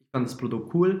 fand das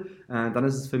Produkt cool, dann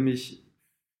ist es für mich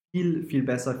viel, viel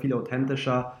besser, viel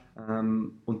authentischer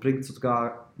und bringt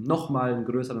sogar nochmal einen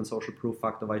größeren Social Proof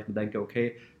Faktor, weil ich mir denke,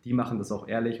 okay, die machen das auch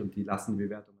ehrlich und die lassen die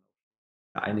Bewertungen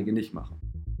einige nicht machen.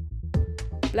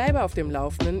 Bleibe auf dem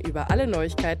Laufenden über alle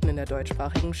Neuigkeiten in der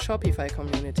deutschsprachigen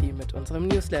Shopify-Community mit unserem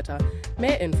Newsletter.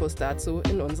 Mehr Infos dazu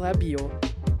in unserer Bio.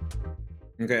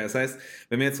 Okay, das heißt,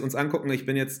 wenn wir jetzt uns angucken, ich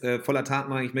bin jetzt voller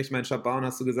Tatendrang, ich möchte meinen Shop bauen,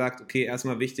 hast du gesagt, okay,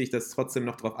 erstmal wichtig, dass es trotzdem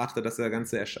noch darauf achtet, dass das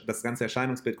ganze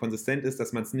Erscheinungsbild konsistent ist,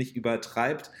 dass man es nicht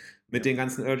übertreibt mit den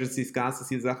ganzen Urgency,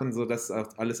 Scarcity-Sachen, sodass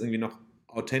auch alles irgendwie noch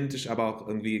authentisch, aber auch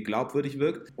irgendwie glaubwürdig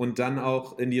wirkt. Und dann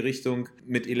auch in die Richtung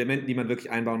mit Elementen, die man wirklich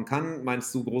einbauen kann.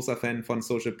 Meinst du, großer Fan von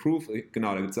Social Proof?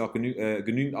 Genau, da gibt es auch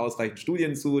genügend ausreichend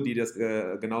Studien zu, die das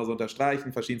genauso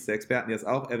unterstreichen. Verschiedenste Experten, die das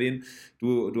auch erwähnen.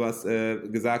 Du hast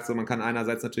gesagt, so man kann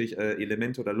einerseits natürlich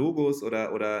Elemente oder Logos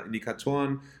oder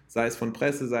Indikatoren, sei es von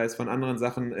Presse, sei es von anderen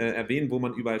Sachen erwähnen, wo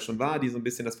man überall schon war, die so ein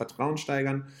bisschen das Vertrauen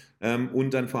steigern.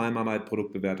 Und dann vor allem aber halt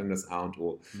Produktbewertung, das A und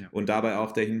O. Ja. Und dabei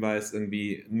auch der Hinweis,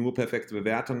 irgendwie nur perfekte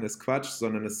Bewertung ist Quatsch,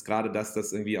 sondern es ist gerade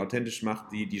das irgendwie authentisch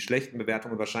macht, die schlechten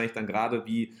Bewertungen wahrscheinlich dann gerade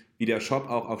wie der Shop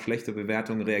auch auf schlechte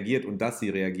Bewertungen reagiert und dass sie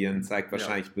reagieren, zeigt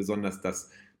wahrscheinlich besonders,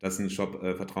 dass ein Shop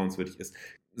vertrauenswürdig ist.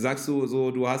 Sagst du so,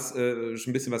 du hast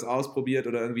schon ein bisschen was ausprobiert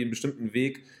oder irgendwie einen bestimmten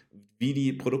Weg, wie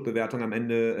die Produktbewertungen am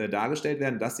Ende dargestellt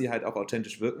werden, dass sie halt auch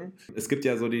authentisch wirken. Es gibt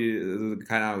ja so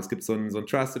keine Ahnung, es gibt so einen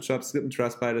Trusted Shop, es gibt einen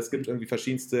Trustpilot, es gibt irgendwie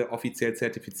verschiedenste offiziell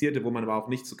zertifizierte, wo man aber auch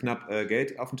nicht zu knapp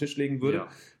Geld auf den Tisch legen würde.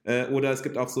 Ja. Oder es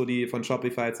gibt auch so die von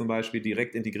Shopify zum Beispiel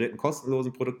direkt integrierten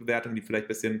kostenlosen Produktbewertungen, die vielleicht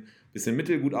ein bisschen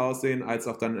mittelgut aussehen, als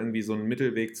auch dann irgendwie so einen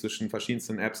Mittelweg zwischen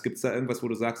verschiedensten Apps. Gibt es da irgendwas, wo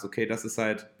du sagst, okay, das ist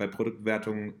halt bei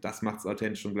Produktbewertungen, das macht es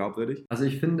authentisch und glaubwürdig? Also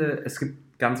ich finde, es gibt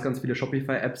ganz, ganz viele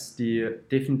Shopify-Apps, die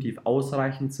definitiv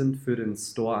ausreichend sind für den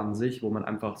Store an sich, wo man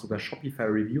einfach sogar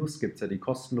Shopify-Reviews gibt, ja die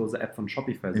kostenlose App von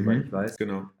Shopify, soweit ich weiß.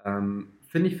 Genau.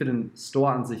 Finde ich für den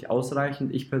Store an sich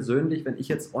ausreichend. Ich persönlich, wenn ich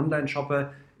jetzt online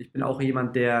shoppe, ich bin auch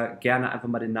jemand, der gerne einfach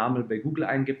mal den Namen bei Google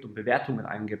eingibt und Bewertungen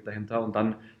eingibt dahinter und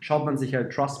dann schaut man sich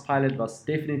halt Trustpilot, was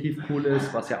definitiv cool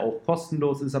ist, was ja auch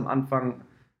kostenlos ist am Anfang,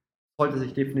 sollte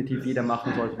sich definitiv jeder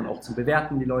machen, sollte man auch zum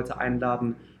Bewerten die Leute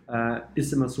einladen.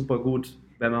 Ist immer super gut,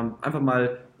 wenn man einfach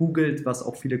mal googelt, was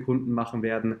auch viele Kunden machen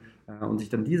werden und sich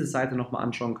dann diese Seite nochmal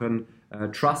anschauen können.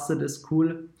 Trusted ist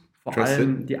cool, vor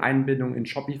allem die Einbindung in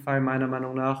Shopify meiner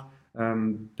Meinung nach.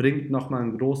 Bringt nochmal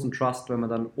einen großen Trust, wenn man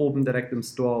dann oben direkt im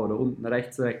Store oder unten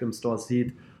rechts direkt im Store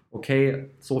sieht,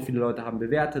 okay, so viele Leute haben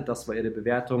bewertet, das war ihre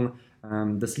Bewertung.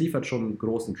 Das liefert schon einen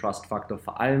großen Trust-Faktor,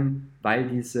 vor allem, weil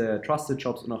diese Trusted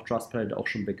Shops und auch Trustpilot auch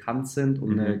schon bekannt sind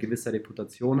und eine gewisse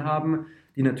Reputation haben,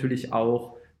 die natürlich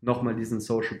auch nochmal diesen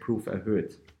Social Proof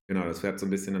erhöht. Genau, das färbt so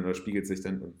ein bisschen dann, oder spiegelt sich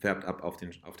dann und färbt ab auf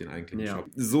den eigentlichen Shop.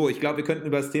 So, ich glaube, wir könnten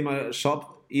über das Thema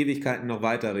Shop Ewigkeiten noch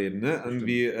weiterreden, ne?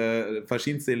 Irgendwie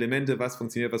verschiedenste Elemente, was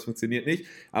funktioniert nicht.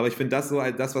 Aber ich finde das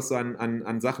was du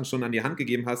an Sachen schon an die Hand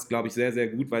gegeben hast, glaube ich, sehr, sehr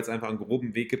gut, weil es einfach einen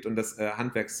groben Weg gibt und das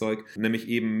Handwerkszeug, nämlich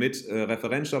eben mit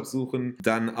Referenzshops suchen,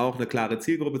 dann auch eine klare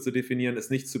Zielgruppe zu definieren, es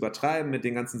nicht zu übertreiben mit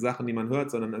den ganzen Sachen, die man hört,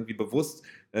 sondern irgendwie bewusst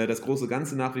das große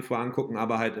Ganze nach wie vor angucken,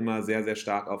 aber halt immer sehr, sehr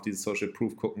stark auf dieses Social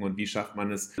Proof gucken und wie schafft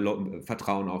man es,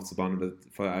 Vertrauen aufzubauen und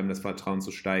vor allem das Vertrauen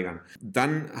zu steigern.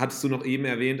 Dann hattest du noch eben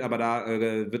erwähnt, aber da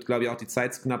wird, glaube ich, auch die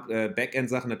Zeit zu knapp,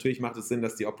 Backend-Sachen. Natürlich macht es Sinn,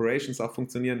 dass die Operations auch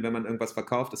funktionieren, wenn man irgendwas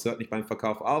verkauft. Es hört nicht beim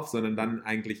Verkauf auf, sondern dann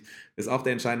eigentlich ist auch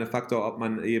der entscheidende Faktor, ob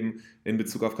man eben in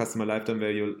Bezug auf Customer Lifetime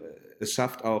Value es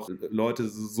schafft, auch Leute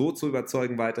so zu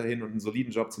überzeugen weiterhin und einen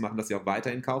soliden Job zu machen, dass sie auch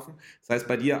weiterhin kaufen. Das heißt,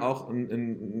 bei dir auch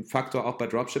ein Faktor, auch bei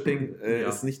Dropshipping,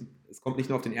 es kommt nicht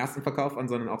nur auf den ersten Verkauf an,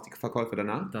 sondern auch die Verkäufe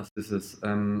danach? Das ist es.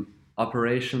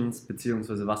 Operations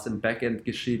bzw. was im Backend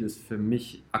geschieht, ist für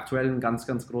mich aktuell ein ganz,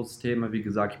 ganz großes Thema. Wie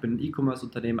gesagt, ich bin in ein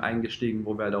E-Commerce-Unternehmen eingestiegen,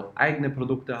 wo wir halt auch eigene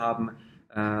Produkte haben.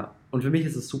 Und für mich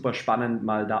ist es super spannend,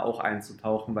 mal da auch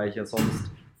einzutauchen, weil ich ja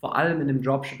sonst vor allem in dem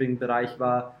Dropshipping-Bereich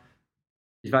war.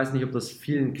 Ich weiß nicht, ob das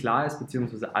vielen klar ist,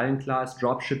 beziehungsweise allen klar ist.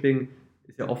 Dropshipping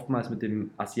ist ja oftmals mit dem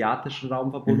asiatischen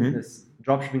Raum verbunden.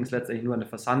 Dropshipping ist letztendlich nur eine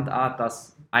Versandart,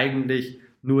 dass eigentlich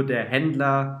nur der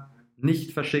Händler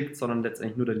nicht verschickt, sondern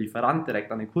letztendlich nur der Lieferant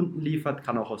direkt an den Kunden liefert.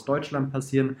 Kann auch aus Deutschland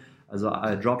passieren. Also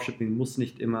Dropshipping muss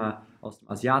nicht immer aus dem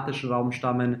asiatischen Raum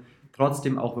stammen.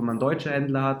 Trotzdem, auch wenn man deutsche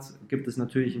Händler hat, gibt es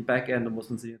natürlich ein Backend und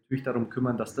muss man sich natürlich darum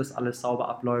kümmern, dass das alles sauber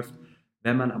abläuft.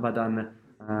 Wenn man aber dann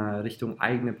Richtung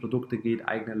eigene Produkte geht,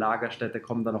 eigene Lagerstätte,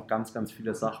 kommen da noch ganz, ganz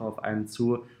viele Sachen auf einen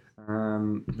zu,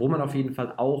 wo man auf jeden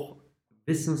Fall auch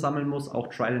Wissen sammeln muss, auch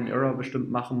Trial and Error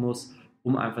bestimmt machen muss,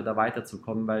 um einfach da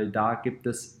weiterzukommen, weil da gibt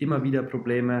es immer wieder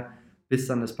Probleme, bis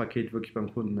dann das Paket wirklich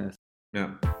beim Kunden ist.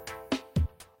 Ja.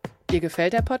 Dir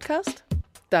gefällt der Podcast?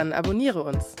 Dann abonniere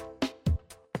uns.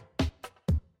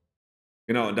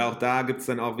 Genau, und auch da gibt es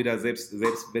dann auch wieder, selbst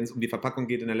wenn es um die Verpackung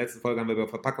geht, in der letzten Folge haben wir über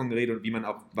Verpackung geredet und wie man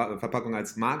auch Verpackung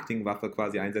als Marketingwaffe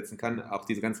quasi einsetzen kann, auch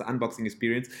diese ganze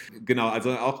Unboxing-Experience. Genau, also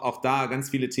auch da ganz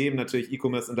viele Themen, natürlich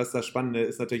E-Commerce, und das ist das Spannende,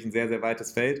 ist natürlich ein sehr, sehr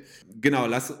weites Feld. Genau,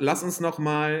 lass uns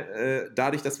nochmal,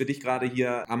 dadurch, dass wir dich gerade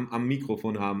hier am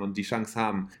Mikrofon haben und die Chance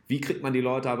haben, wie kriegt man die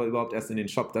Leute aber überhaupt erst in den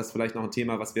Shop? Das ist vielleicht noch ein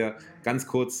Thema, was wir ganz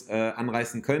kurz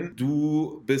anreißen können.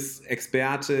 Du bist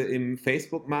Experte im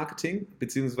Facebook-Marketing,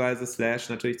 beziehungsweise /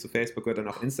 natürlich zu Facebook gehört dann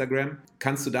auch Instagram.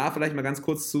 Kannst du da vielleicht mal ganz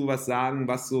kurz zu was sagen,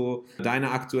 was so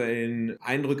deine aktuellen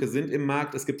Eindrücke sind im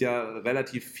Markt? Es gibt ja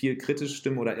relativ viel kritische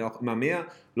Stimmen oder auch immer mehr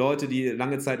Leute, die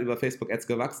lange Zeit über Facebook-Ads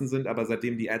gewachsen sind, aber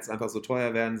seitdem die Ads einfach so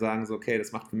teuer werden, sagen so, okay,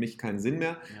 das macht für mich keinen Sinn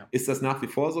mehr. Ja. Ist das nach wie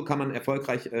vor so? Kann man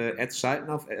erfolgreich Ads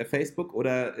schalten auf Facebook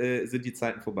oder sind die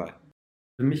Zeiten vorbei?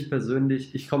 Für mich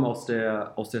persönlich, ich komme aus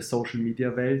der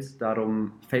Social-Media-Welt,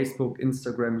 darum Facebook,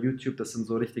 Instagram, YouTube, das sind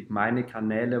so richtig meine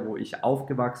Kanäle, wo ich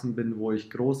aufgewachsen bin, wo ich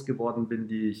groß geworden bin,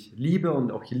 die ich liebe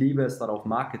und auch ich liebe es, darauf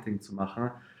Marketing zu machen.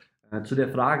 Zu der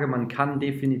Frage, man kann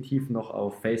definitiv noch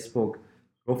auf Facebook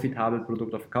profitabel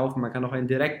Produkte verkaufen, man kann auch einen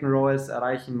direkten ROAS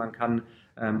erreichen, man kann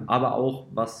aber auch,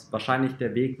 was wahrscheinlich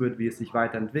der Weg wird, wie es sich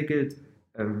weiterentwickelt,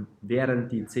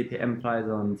 während die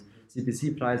CPM-Preise und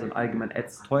CPC-Preise und allgemein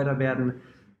Ads teurer werden,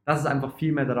 dass es einfach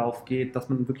viel mehr darauf geht, dass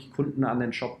man wirklich Kunden an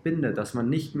den Shop bindet, dass man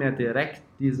nicht mehr direkt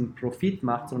diesen Profit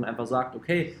macht, sondern einfach sagt,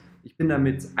 okay, ich bin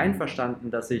damit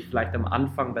einverstanden, dass ich vielleicht am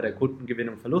Anfang bei der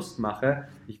Kundengewinnung Verlust mache.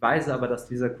 Ich weiß aber, dass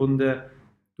dieser Kunde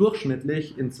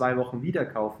durchschnittlich in 2 Wochen wieder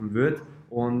kaufen wird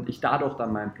und ich dadurch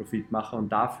dann meinen Profit mache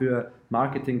und dafür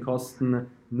Marketingkosten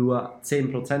nur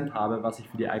 10% habe, was ich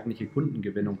für die eigentliche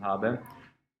Kundengewinnung habe.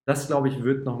 Das, glaube ich,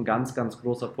 wird noch ein ganz, ganz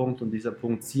großer Punkt und dieser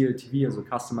Punkt CLTV, also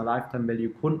Customer Lifetime Value,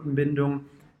 Kundenbindung,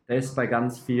 der ist bei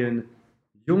ganz vielen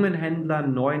jungen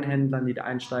Händlern, neuen Händlern, die da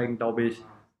einsteigen, glaube ich,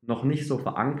 noch nicht so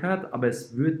verankert, aber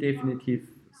es wird definitiv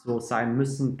so sein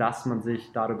müssen, dass man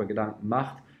sich darüber Gedanken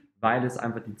macht, weil es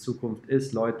einfach die Zukunft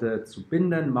ist, Leute zu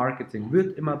binden. Marketing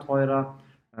wird immer teurer,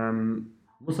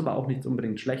 muss aber auch nichts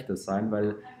unbedingt Schlechtes sein,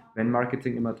 weil wenn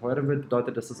Marketing immer teurer wird,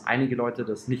 bedeutet das, dass einige Leute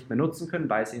das nicht mehr nutzen können,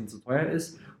 weil es ihnen zu teuer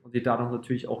ist und die dadurch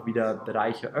natürlich auch wieder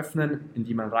Bereiche öffnen, in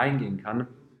die man reingehen kann.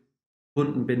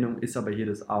 Kundenbindung ist aber hier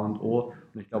das A und O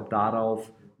und ich glaube,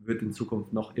 darauf wird in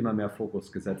Zukunft noch immer mehr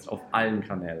Fokus gesetzt auf allen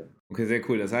Kanälen. Okay, sehr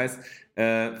cool. Das heißt,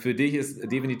 für dich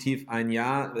ist definitiv ein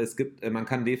Ja. Man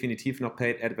kann definitiv noch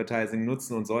Paid Advertising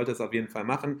nutzen und sollte es auf jeden Fall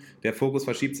machen. Der Fokus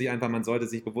verschiebt sich einfach. Man sollte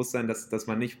sich bewusst sein, dass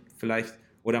man nicht vielleicht,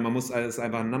 oder man muss, es ist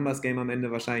einfach ein Numbers Game am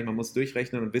Ende wahrscheinlich. Man muss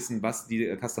durchrechnen und wissen, was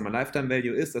die Customer Lifetime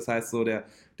Value ist. Das heißt, so der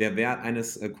Wert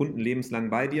eines Kunden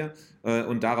lebenslang bei dir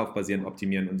und darauf basierend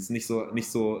optimieren. Und es ist nicht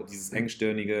so dieses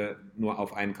engstirnige nur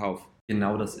auf einen Kauf.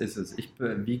 Genau das ist es.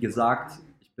 Wie gesagt,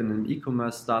 ich bin in ein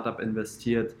E-Commerce-Startup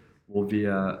investiert, wo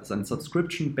wir, es ist ein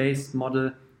Subscription-Based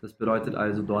Model, das bedeutet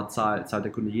also, dort zahlt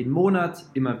der Kunde jeden Monat,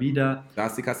 immer wieder. Da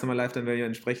ist die Customer Lifetime Value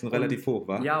entsprechend relativ hoch,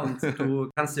 wa? Ja, und du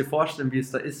kannst dir vorstellen, wie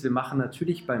es da ist. Wir machen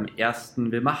natürlich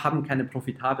haben keine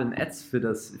profitablen Ads für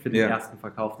den ersten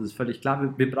Verkauf, das ist völlig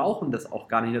klar. Wir brauchen das auch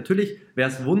gar nicht. Natürlich wäre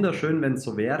es wunderschön, wenn es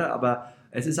so wäre, aber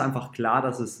es ist einfach klar,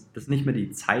 dass das nicht mehr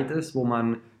die Zeit ist, wo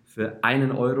man für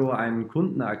 1 Euro einen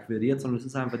Kunden akquiriert, sondern es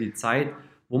ist einfach die Zeit,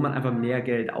 wo man einfach mehr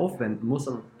Geld aufwenden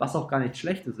muss, was auch gar nicht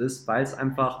Schlechtes ist, weil es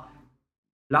einfach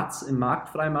Platz im Markt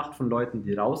frei macht von Leuten,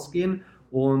 die rausgehen,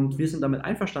 und wir sind damit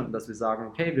einverstanden, dass wir sagen,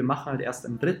 okay, wir machen halt erst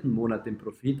im 3. Monat den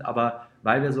Profit, aber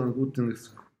weil wir so ein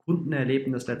gutes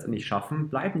Kundenerlebnis letztendlich schaffen,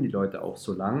 bleiben die Leute auch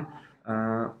so lang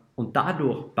und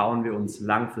dadurch bauen wir uns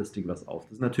langfristig was auf.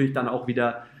 Das ist natürlich dann auch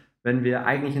wieder, wenn wir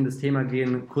eigentlich in das Thema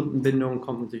gehen, Kundenbindung,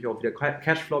 kommt natürlich auch wieder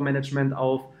Cashflow-Management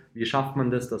auf. Wie schafft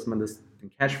man das, dass man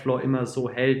den Cashflow immer so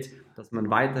hält, dass man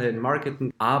weiterhin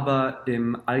marketen? Aber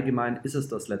im Allgemeinen ist es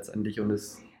das letztendlich und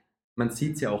man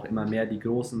sieht es ja auch immer mehr, die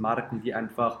großen Marken, die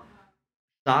einfach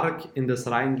stark in das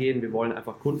reingehen. Wir wollen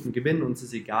einfach Kunden gewinnen, uns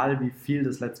ist egal, wie viel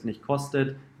das letztendlich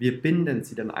kostet. Wir binden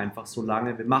sie dann einfach so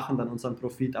lange. Wir machen dann unseren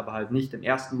Profit, aber halt nicht im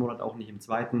 1. Monat, auch nicht im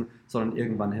 2., sondern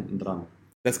irgendwann hinten dran.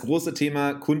 Das große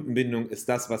Thema Kundenbindung ist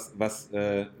das, was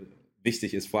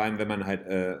wichtig ist, vor allem wenn man halt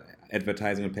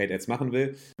Advertising und Paid Ads machen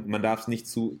will. Man darf nicht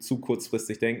zu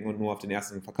kurzfristig denken und nur auf den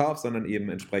ersten Verkauf, sondern eben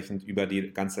entsprechend über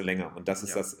die ganze Länge. Und das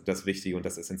ist das Wichtige und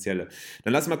das Essentielle.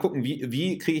 Dann lass mal gucken,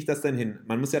 wie kriege ich das denn hin?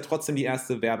 Man muss ja trotzdem die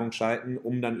erste Werbung schalten,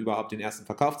 um dann überhaupt den ersten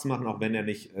Verkauf zu machen, auch wenn er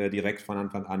nicht direkt von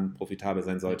Anfang an profitabel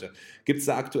sein sollte. Gibt es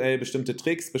da aktuell bestimmte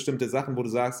Tricks, bestimmte Sachen, wo du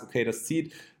sagst, okay, das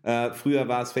zieht? Früher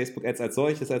war es Facebook Ads als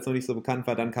solches, als noch nicht so bekannt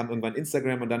war, dann kam irgendwann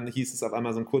Instagram und dann hieß es auf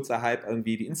einmal so ein kurzer Hype,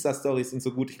 irgendwie die Insta-Stories sind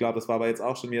so gut. Ich glaube, das war aber jetzt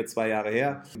auch schon wieder 2 Jahre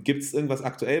her. Gibt es irgendwas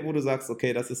aktuell, wo du sagst,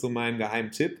 okay, das ist so mein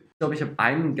Geheimtipp? Ich glaube, ich habe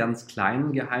einen ganz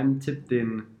kleinen Geheimtipp,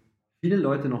 den viele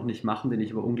Leute noch nicht machen, den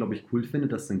ich aber unglaublich cool finde.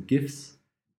 Das sind GIFs.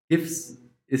 GIFs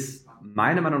ist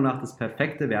meiner Meinung nach das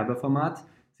perfekte Werbeformat.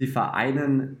 Sie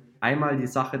vereinen einmal die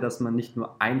Sache, dass man nicht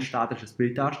nur ein statisches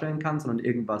Bild darstellen kann, sondern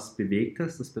irgendwas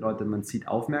Bewegtes. Das bedeutet, man zieht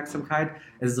Aufmerksamkeit.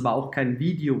 Es ist aber auch kein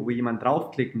Video, wo jemand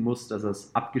draufklicken muss, dass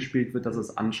es abgespielt wird, dass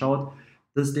es anschaut.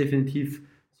 Das ist definitiv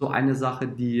so eine Sache,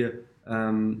 die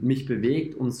mich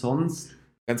bewegt, und sonst...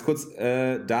 Ganz kurz,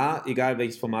 egal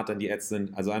welches Format dann die Ads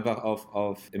sind, also einfach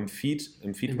im Feed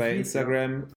bei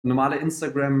Instagram. Ja. Normale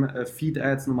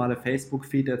Instagram-Feed-Ads, normale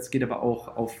Facebook-Feed-Ads, geht aber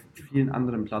auch auf vielen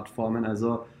anderen Plattformen.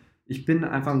 Also ich bin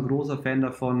einfach ein großer Fan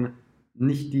davon,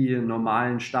 nicht die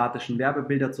normalen statischen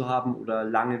Werbebilder zu haben oder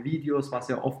lange Videos, was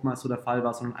ja oftmals so der Fall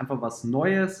war, sondern einfach was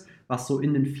Neues, was so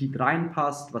in den Feed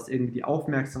reinpasst, was irgendwie die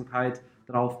Aufmerksamkeit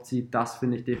drauf zieht. Das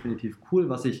finde ich definitiv cool.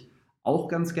 Was ich auch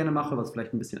ganz gerne mache, was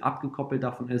vielleicht ein bisschen abgekoppelt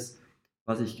davon ist,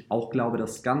 was ich auch glaube,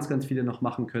 dass ganz, ganz viele noch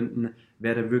machen könnten,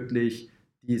 wäre wirklich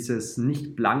dieses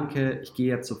nicht blanke, ich gehe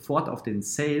jetzt sofort auf den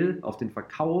Sale, auf den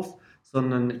Verkauf,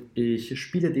 sondern ich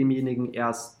spiele demjenigen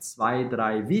erst 2,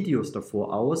 3 Videos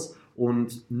davor aus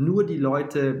und nur die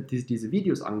Leute, die diese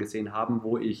Videos angesehen haben,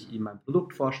 wo ich ihm mein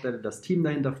Produkt vorstelle, das Team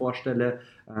dahinter vorstelle,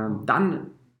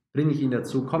 dann bringe ich ihn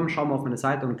dazu, komm, schau mal auf meine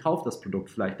Seite und kauf das Produkt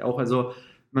vielleicht auch. Also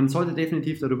man sollte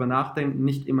definitiv darüber nachdenken,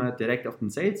 nicht immer direkt auf den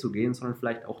Sale zu gehen, sondern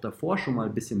vielleicht auch davor schon mal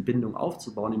ein bisschen Bindung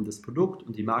aufzubauen, ihm das Produkt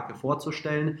und die Marke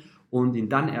vorzustellen und ihn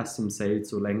dann erst zum Sale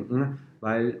zu lenken,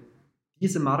 weil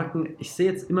diese Marken, ich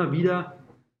sehe jetzt immer wieder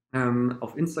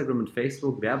auf Instagram und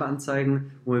Facebook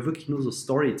Werbeanzeigen, wo mir wirklich nur so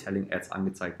Storytelling-Ads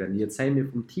angezeigt werden. Die erzählen mir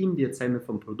vom Team, die erzählen mir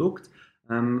vom Produkt.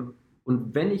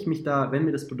 Und wenn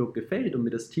mir das Produkt gefällt und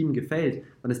mir das Team gefällt,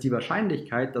 dann ist die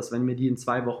Wahrscheinlichkeit, dass wenn mir die in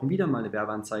 2 Wochen wieder mal eine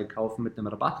Werbeanzeige kaufen mit einem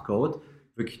Rabattcode,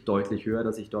 wirklich deutlich höher,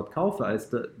 dass ich dort kaufe,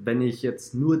 als wenn ich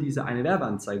jetzt nur diese eine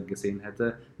Werbeanzeige gesehen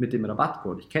hätte mit dem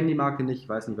Rabattcode. Ich kenne die Marke nicht, ich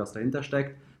weiß nicht, was dahinter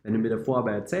steckt. Wenn du mir davor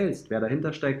aber erzählst, wer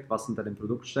dahinter steckt, was hinter dem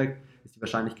Produkt steckt, ist die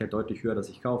Wahrscheinlichkeit deutlich höher, dass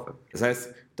ich kaufe. Das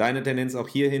heißt, deine Tendenz auch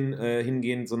hierhin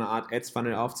hingehend, so eine Art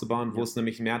Ads-Funnel aufzubauen, wo es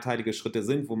nämlich mehrteilige Schritte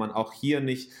sind, wo man auch hier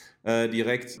nicht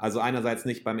direkt, also einerseits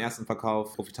nicht beim ersten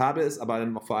Verkauf profitabel ist, aber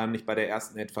dann vor allem nicht bei der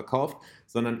ersten Ad verkauft,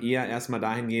 sondern eher erstmal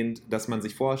dahingehend, dass man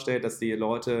sich vorstellt, dass die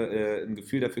Leute ein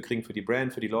Gefühl dafür kriegen für die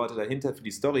Brand, für die Leute dahinter, für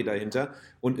die Story dahinter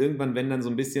und irgendwann, wenn dann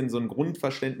so ein bisschen so ein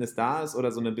Grundverständnis da ist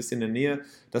oder so ein bisschen eine Nähe,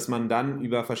 dass man dann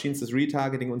über verschiedenstes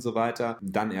Retargeting und so weiter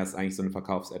dann erst eigentlich so eine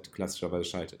Verkaufs-Ad klassischerweise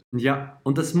schaltet. Ja,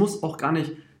 und das muss auch gar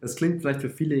nicht, es klingt vielleicht für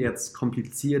viele jetzt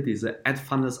kompliziert, diese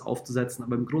Ad-Funnels aufzusetzen,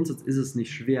 aber im Grundsatz ist es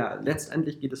nicht schwer.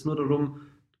 Letztendlich geht es nur darum,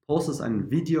 du postest ein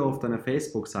Video auf deiner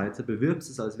Facebook-Seite, bewirbst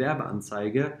es als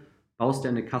Werbeanzeige, baust dir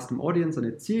eine Custom Audience,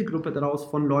 eine Zielgruppe daraus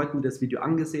von Leuten, die das Video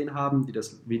angesehen haben, die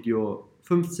das Video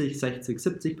 50, 60,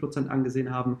 70%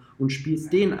 angesehen haben und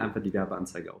spielst denen einfach die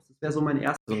Werbeanzeige aus. Das wäre so mein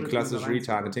erster So ein Schritt, klassisches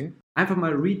Retargeting. einfach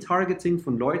mal Retargeting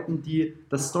von Leuten, die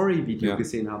das Story-Video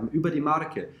gesehen haben, über die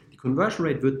Marke. Die Conversion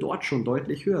Rate wird dort schon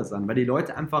deutlich höher sein, weil die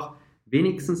Leute einfach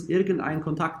wenigstens irgendeinen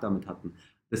Kontakt damit hatten.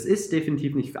 Das ist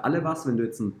definitiv nicht für alle was, wenn du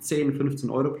jetzt ein 10, 15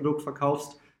 Euro Produkt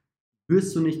verkaufst,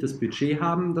 wirst du nicht das Budget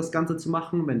haben, das Ganze zu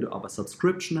machen. Wenn du aber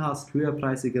Subscription hast,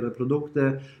 höherpreisigere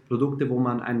Produkte, wo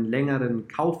man einen längeren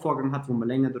Kaufvorgang hat, wo man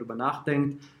länger darüber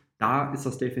nachdenkt, da ist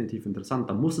das definitiv interessant.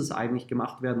 Da muss es eigentlich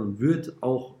gemacht werden und wird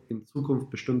auch in Zukunft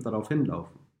bestimmt darauf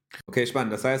hinlaufen. Okay,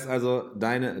 spannend. Das heißt also,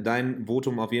 dein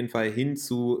Votum auf jeden Fall hin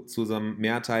zu so einem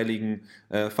mehrteiligen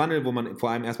Funnel, wo man vor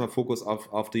allem erstmal Fokus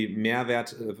auf die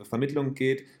Mehrwertvermittlung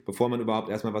geht, bevor man überhaupt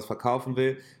erstmal was verkaufen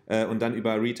will und dann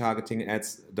über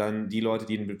Retargeting-Ads dann die Leute,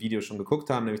 die ein Video schon geguckt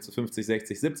haben, nämlich zu 50,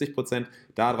 60, 70%,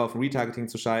 darauf ein Retargeting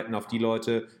zu schalten, auf die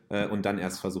Leute und dann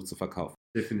erst versucht zu verkaufen.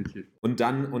 Definitiv. Und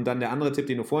dann der andere Tipp,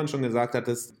 den du vorhin schon gesagt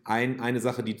hattest, eine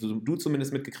Sache, die du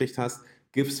zumindest mitgekriegt hast,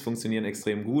 GIFs funktionieren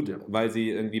extrem gut, weil sie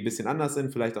irgendwie ein bisschen anders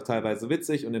sind, vielleicht auch teilweise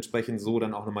witzig und entsprechend so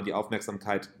dann auch nochmal die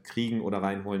Aufmerksamkeit kriegen oder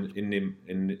reinholen in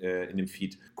dem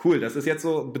Feed. Cool, das ist jetzt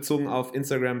so bezogen auf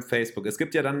Instagram, Facebook. Es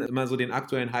gibt ja dann immer so den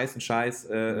aktuellen heißen Scheiß,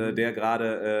 der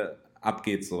gerade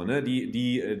abgeht so, ne?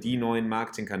 Die neuen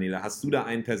Marketingkanäle. Hast du da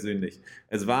einen persönlich?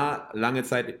 Es war lange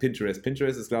Zeit Pinterest.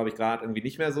 Pinterest ist, glaube ich, gerade irgendwie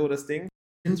nicht mehr so das Ding.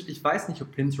 Ich weiß nicht,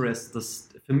 ob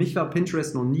Pinterest, für mich war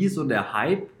Pinterest noch nie so der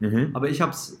Hype, aber ich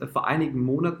habe es vor einigen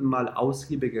Monaten mal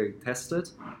ausgiebiger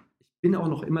getestet. Ich bin auch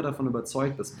noch immer davon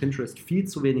überzeugt, dass Pinterest viel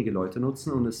zu wenige Leute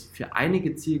nutzen und es für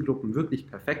einige Zielgruppen wirklich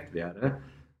perfekt wäre.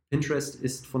 Pinterest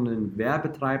ist von den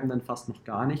Werbetreibenden fast noch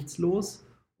gar nichts los,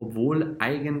 obwohl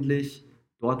eigentlich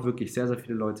dort wirklich sehr, sehr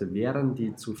viele Leute wären,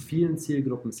 die zu vielen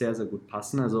Zielgruppen sehr, sehr gut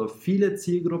passen. Also viele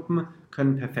Zielgruppen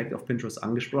können perfekt auf Pinterest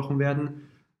angesprochen werden.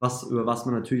 Über was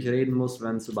man natürlich reden muss,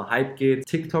 wenn es über Hype geht.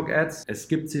 TikTok-Ads, es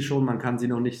gibt sie schon, man kann sie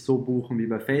noch nicht so buchen wie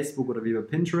bei Facebook oder wie bei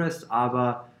Pinterest,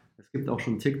 aber es gibt auch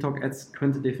schon TikTok-Ads,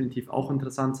 könnte definitiv auch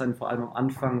interessant sein, vor allem am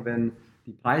Anfang, wenn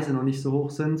die Preise noch nicht so hoch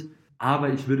sind.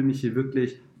 Aber ich würde mich hier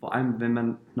wirklich, vor allem wenn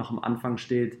man noch am Anfang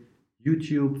steht,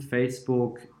 YouTube,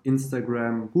 Facebook,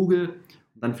 Instagram, Google,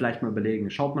 und dann vielleicht mal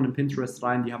überlegen, schaut man in Pinterest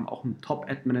rein, die haben auch einen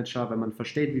Top-Ad-Manager, wenn man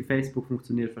versteht, wie Facebook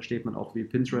funktioniert, versteht man auch, wie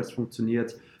Pinterest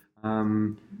funktioniert.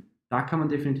 Da kann man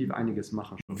definitiv einiges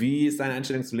machen. Wie ist deine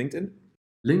Einstellung zu LinkedIn?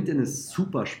 LinkedIn ist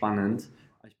super spannend.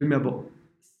 Ich bin mir aber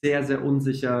sehr, sehr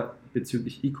unsicher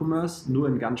bezüglich E-Commerce, nur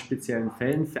in ganz speziellen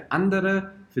Fällen. Für andere,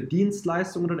 für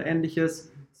Dienstleistungen oder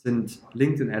ähnliches, sind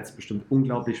LinkedIn-Ads bestimmt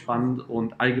unglaublich spannend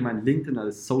und allgemein LinkedIn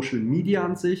als Social Media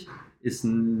an sich ist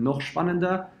noch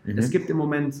spannender. Es gibt im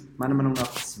Moment meiner Meinung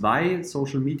nach 2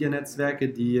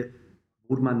 Social-Media-Netzwerke,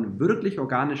 wo man wirklich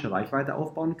organische Reichweite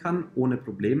aufbauen kann, ohne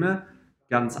Probleme.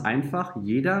 Ganz einfach,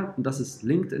 jeder, und das ist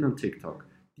LinkedIn und TikTok.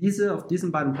 Auf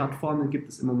diesen beiden Plattformen gibt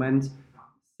es im Moment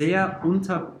sehr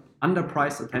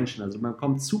underpriced Attention. Also man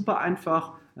bekommt super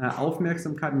einfach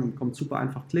Aufmerksamkeit, man bekommt super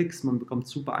einfach Klicks, man bekommt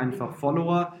super einfach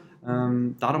Follower.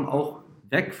 Darum auch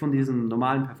weg von diesem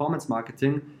normalen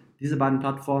Performance-Marketing. Diese beiden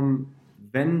Plattformen,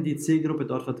 wenn die Zielgruppe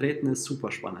dort vertreten ist,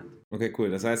 super spannend. Okay, cool.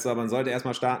 Das heißt, man sollte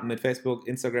erstmal starten mit Facebook,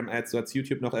 Instagram-Ads, du hast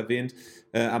YouTube noch erwähnt,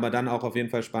 aber dann auch auf jeden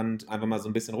Fall spannend, einfach mal so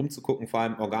ein bisschen rumzugucken, vor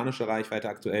allem organische Reichweite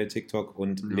aktuell, TikTok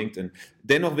und LinkedIn.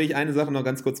 Dennoch will ich eine Sache noch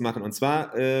ganz kurz machen und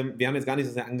zwar, wir haben jetzt gar nicht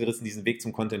so sehr angerissen, diesen Weg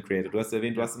zum Content Creator. Du hast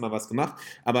erwähnt, du hast immer was gemacht,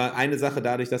 aber eine Sache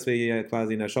dadurch, dass wir hier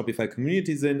quasi in der Shopify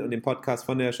Community sind und dem Podcast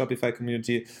von der Shopify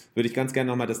Community, würde ich ganz gerne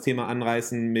nochmal das Thema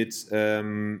anreißen mit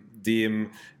dem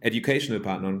Educational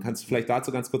Partner. Und kannst du vielleicht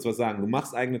dazu ganz kurz was sagen? Du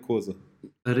machst eigene Kurse.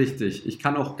 Richtig. Ich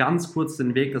kann auch ganz kurz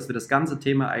den Weg, dass wir das ganze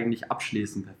Thema eigentlich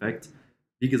abschließen, perfekt.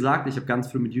 Wie gesagt, ich habe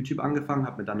ganz früh mit YouTube angefangen,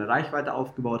 habe mir dann eine Reichweite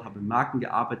aufgebaut, habe mit Marken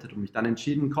gearbeitet und mich dann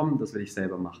entschieden, komm, das will ich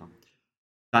selber machen.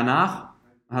 Danach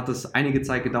hat es einige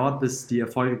Zeit gedauert, bis die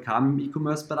Erfolge kamen im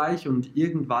E-Commerce-Bereich und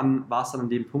irgendwann war es dann an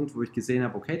dem Punkt, wo ich gesehen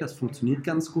habe, okay, das funktioniert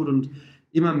ganz gut und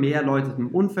immer mehr Leute im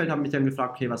Umfeld haben mich dann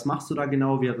gefragt, okay, was machst du da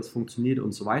genau, wie hat das funktioniert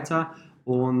und so weiter.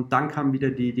 Und dann kam wieder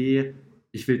die Idee,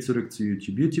 ich will zurück zu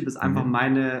YouTube. YouTube ist einfach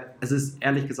es ist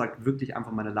ehrlich gesagt wirklich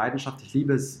einfach meine Leidenschaft. Ich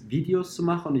liebe es, Videos zu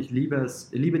machen und ich liebe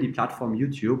die Plattform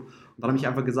YouTube. Und dann habe ich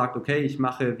einfach gesagt, okay, ich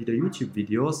mache wieder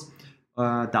YouTube-Videos.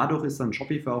 Dadurch ist dann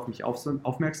Shopify auf mich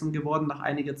aufmerksam geworden nach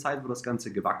einiger Zeit, wo das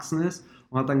Ganze gewachsen ist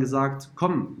und hat dann gesagt,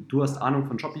 komm, du hast Ahnung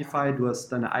von Shopify, du hast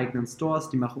deine eigenen Stores,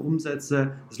 die machen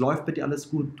Umsätze, es läuft bei dir alles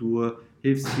gut, du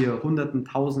hilfst hier hunderten,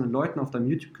 tausenden Leuten auf deinem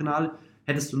YouTube-Kanal.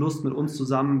 Hättest du Lust mit uns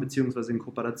zusammen beziehungsweise in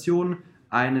Kooperation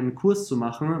einen Kurs zu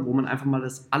machen, wo man einfach mal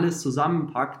das alles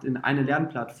zusammenpackt in eine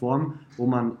Lernplattform, wo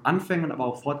man Anfängern, aber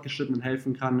auch Fortgeschrittenen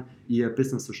helfen kann, ihr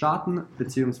Business zu starten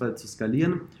beziehungsweise zu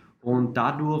skalieren. Und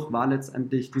dadurch war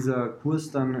letztendlich dieser Kurs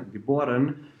dann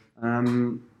geboren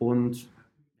und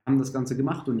haben das Ganze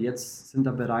gemacht. Und jetzt sind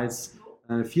da bereits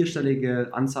eine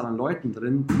 4-stellige Anzahl an Leuten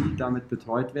drin, die damit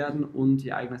betreut werden und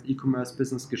ihr eigenes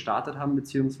E-Commerce-Business gestartet haben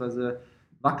beziehungsweise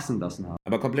wachsen lassen haben.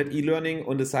 Aber komplett E-Learning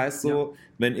und das heißt so,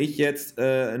 wenn ich jetzt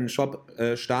einen Shop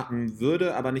starten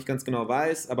würde, aber nicht ganz genau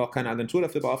weiß, aber auch keine Agentur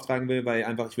dafür beauftragen will, weil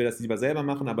ich will das lieber selber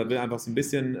machen, aber will einfach so ein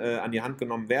bisschen an die Hand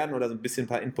genommen werden oder so ein bisschen ein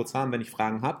paar Inputs haben, wenn ich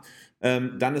Fragen habe,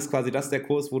 dann ist quasi das der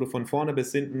Kurs, wo du von vorne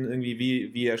bis hinten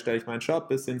irgendwie, wie erstelle ich meinen Shop,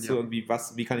 bis hin zu irgendwie,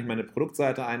 wie kann ich meine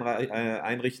Produktseite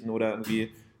einrichten oder irgendwie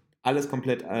alles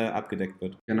komplett abgedeckt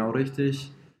wird. Genau,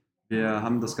 richtig. Wir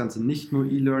haben das Ganze nicht nur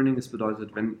E-Learning, das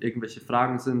bedeutet, wenn irgendwelche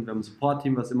Fragen sind, wir haben ein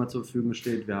Support-Team, was immer zur Verfügung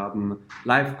steht, wir haben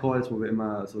Live-Calls, wo wir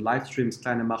immer so Livestreams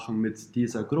kleine machen mit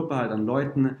dieser Gruppe halt an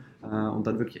Leuten und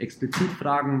dann wirklich explizit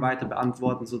Fragen weiter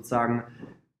beantworten sozusagen.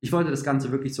 Ich wollte das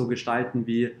Ganze wirklich so gestalten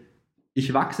wie,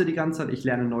 ich wachse die ganze Zeit, ich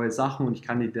lerne neue Sachen und ich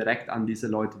kann die direkt an diese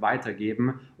Leute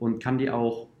weitergeben und kann die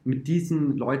auch mit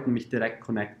diesen Leuten mich direkt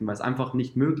connecten, weil es einfach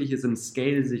nicht möglich ist im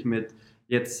Scale sich mit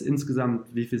jetzt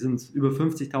insgesamt, wie viel sind es, über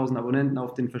 50.000 Abonnenten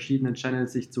auf den verschiedenen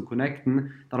Channels sich zu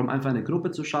connecten, darum einfach eine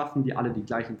Gruppe zu schaffen, die alle die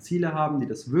gleichen Ziele haben, die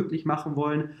das wirklich machen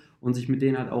wollen und sich mit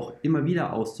denen halt auch immer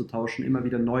wieder auszutauschen, immer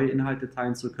wieder neue Inhalte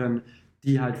teilen zu können,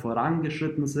 die halt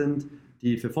vorangeschritten sind,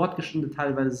 die für Fortgeschrittene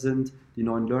teilweise sind, die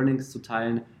neuen Learnings zu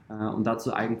teilen und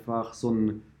dazu einfach so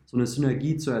eine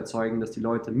Synergie zu erzeugen, dass die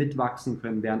Leute mitwachsen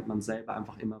können, während man selber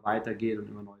einfach immer weitergeht und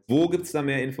immer Neues. Wo gibt es da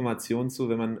mehr Informationen zu,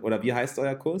 oder wie heißt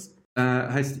euer Kurs?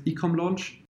 Heißt Ecom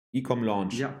Launch. Ecom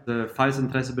Launch. Ja, falls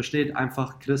Interesse besteht,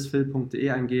 einfach chrisphil.de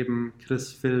eingeben,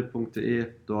 chrisphil.de,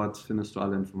 dort findest du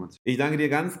alle Informationen. Ich danke dir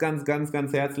ganz, ganz, ganz,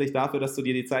 ganz herzlich dafür, dass du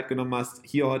dir die Zeit genommen hast,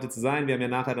 hier heute zu sein. Wir haben ja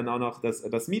nachher dann auch noch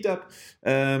das Meetup.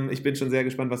 Ich bin schon sehr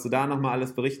gespannt, was du da nochmal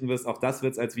alles berichten wirst. Auch das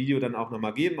wird es als Video dann auch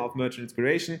nochmal geben auf Merchant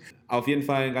Inspiration. Auf jeden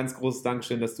Fall ein ganz großes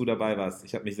Dankeschön, dass du dabei warst.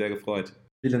 Ich habe mich sehr gefreut.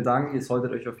 Vielen Dank, ihr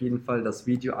solltet euch auf jeden Fall das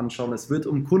Video anschauen. Es wird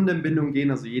um Kundenbindung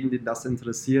gehen, also jeden, den das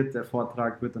interessiert. Der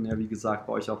Vortrag wird dann ja, wie gesagt,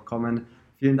 bei euch auch kommen.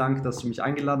 Vielen Dank, dass du mich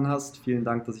eingeladen hast. Vielen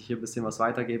Dank, dass ich hier ein bisschen was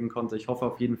weitergeben konnte. Ich hoffe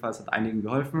auf jeden Fall, es hat einigen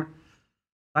geholfen.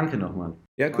 Danke nochmal.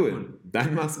 Ja, cool.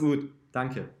 Dann mach's gut.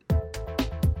 Danke.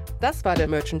 Das war der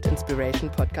Merchant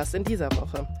Inspiration Podcast in dieser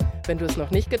Woche. Wenn du es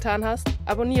noch nicht getan hast,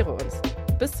 abonniere uns.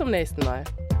 Bis zum nächsten Mal.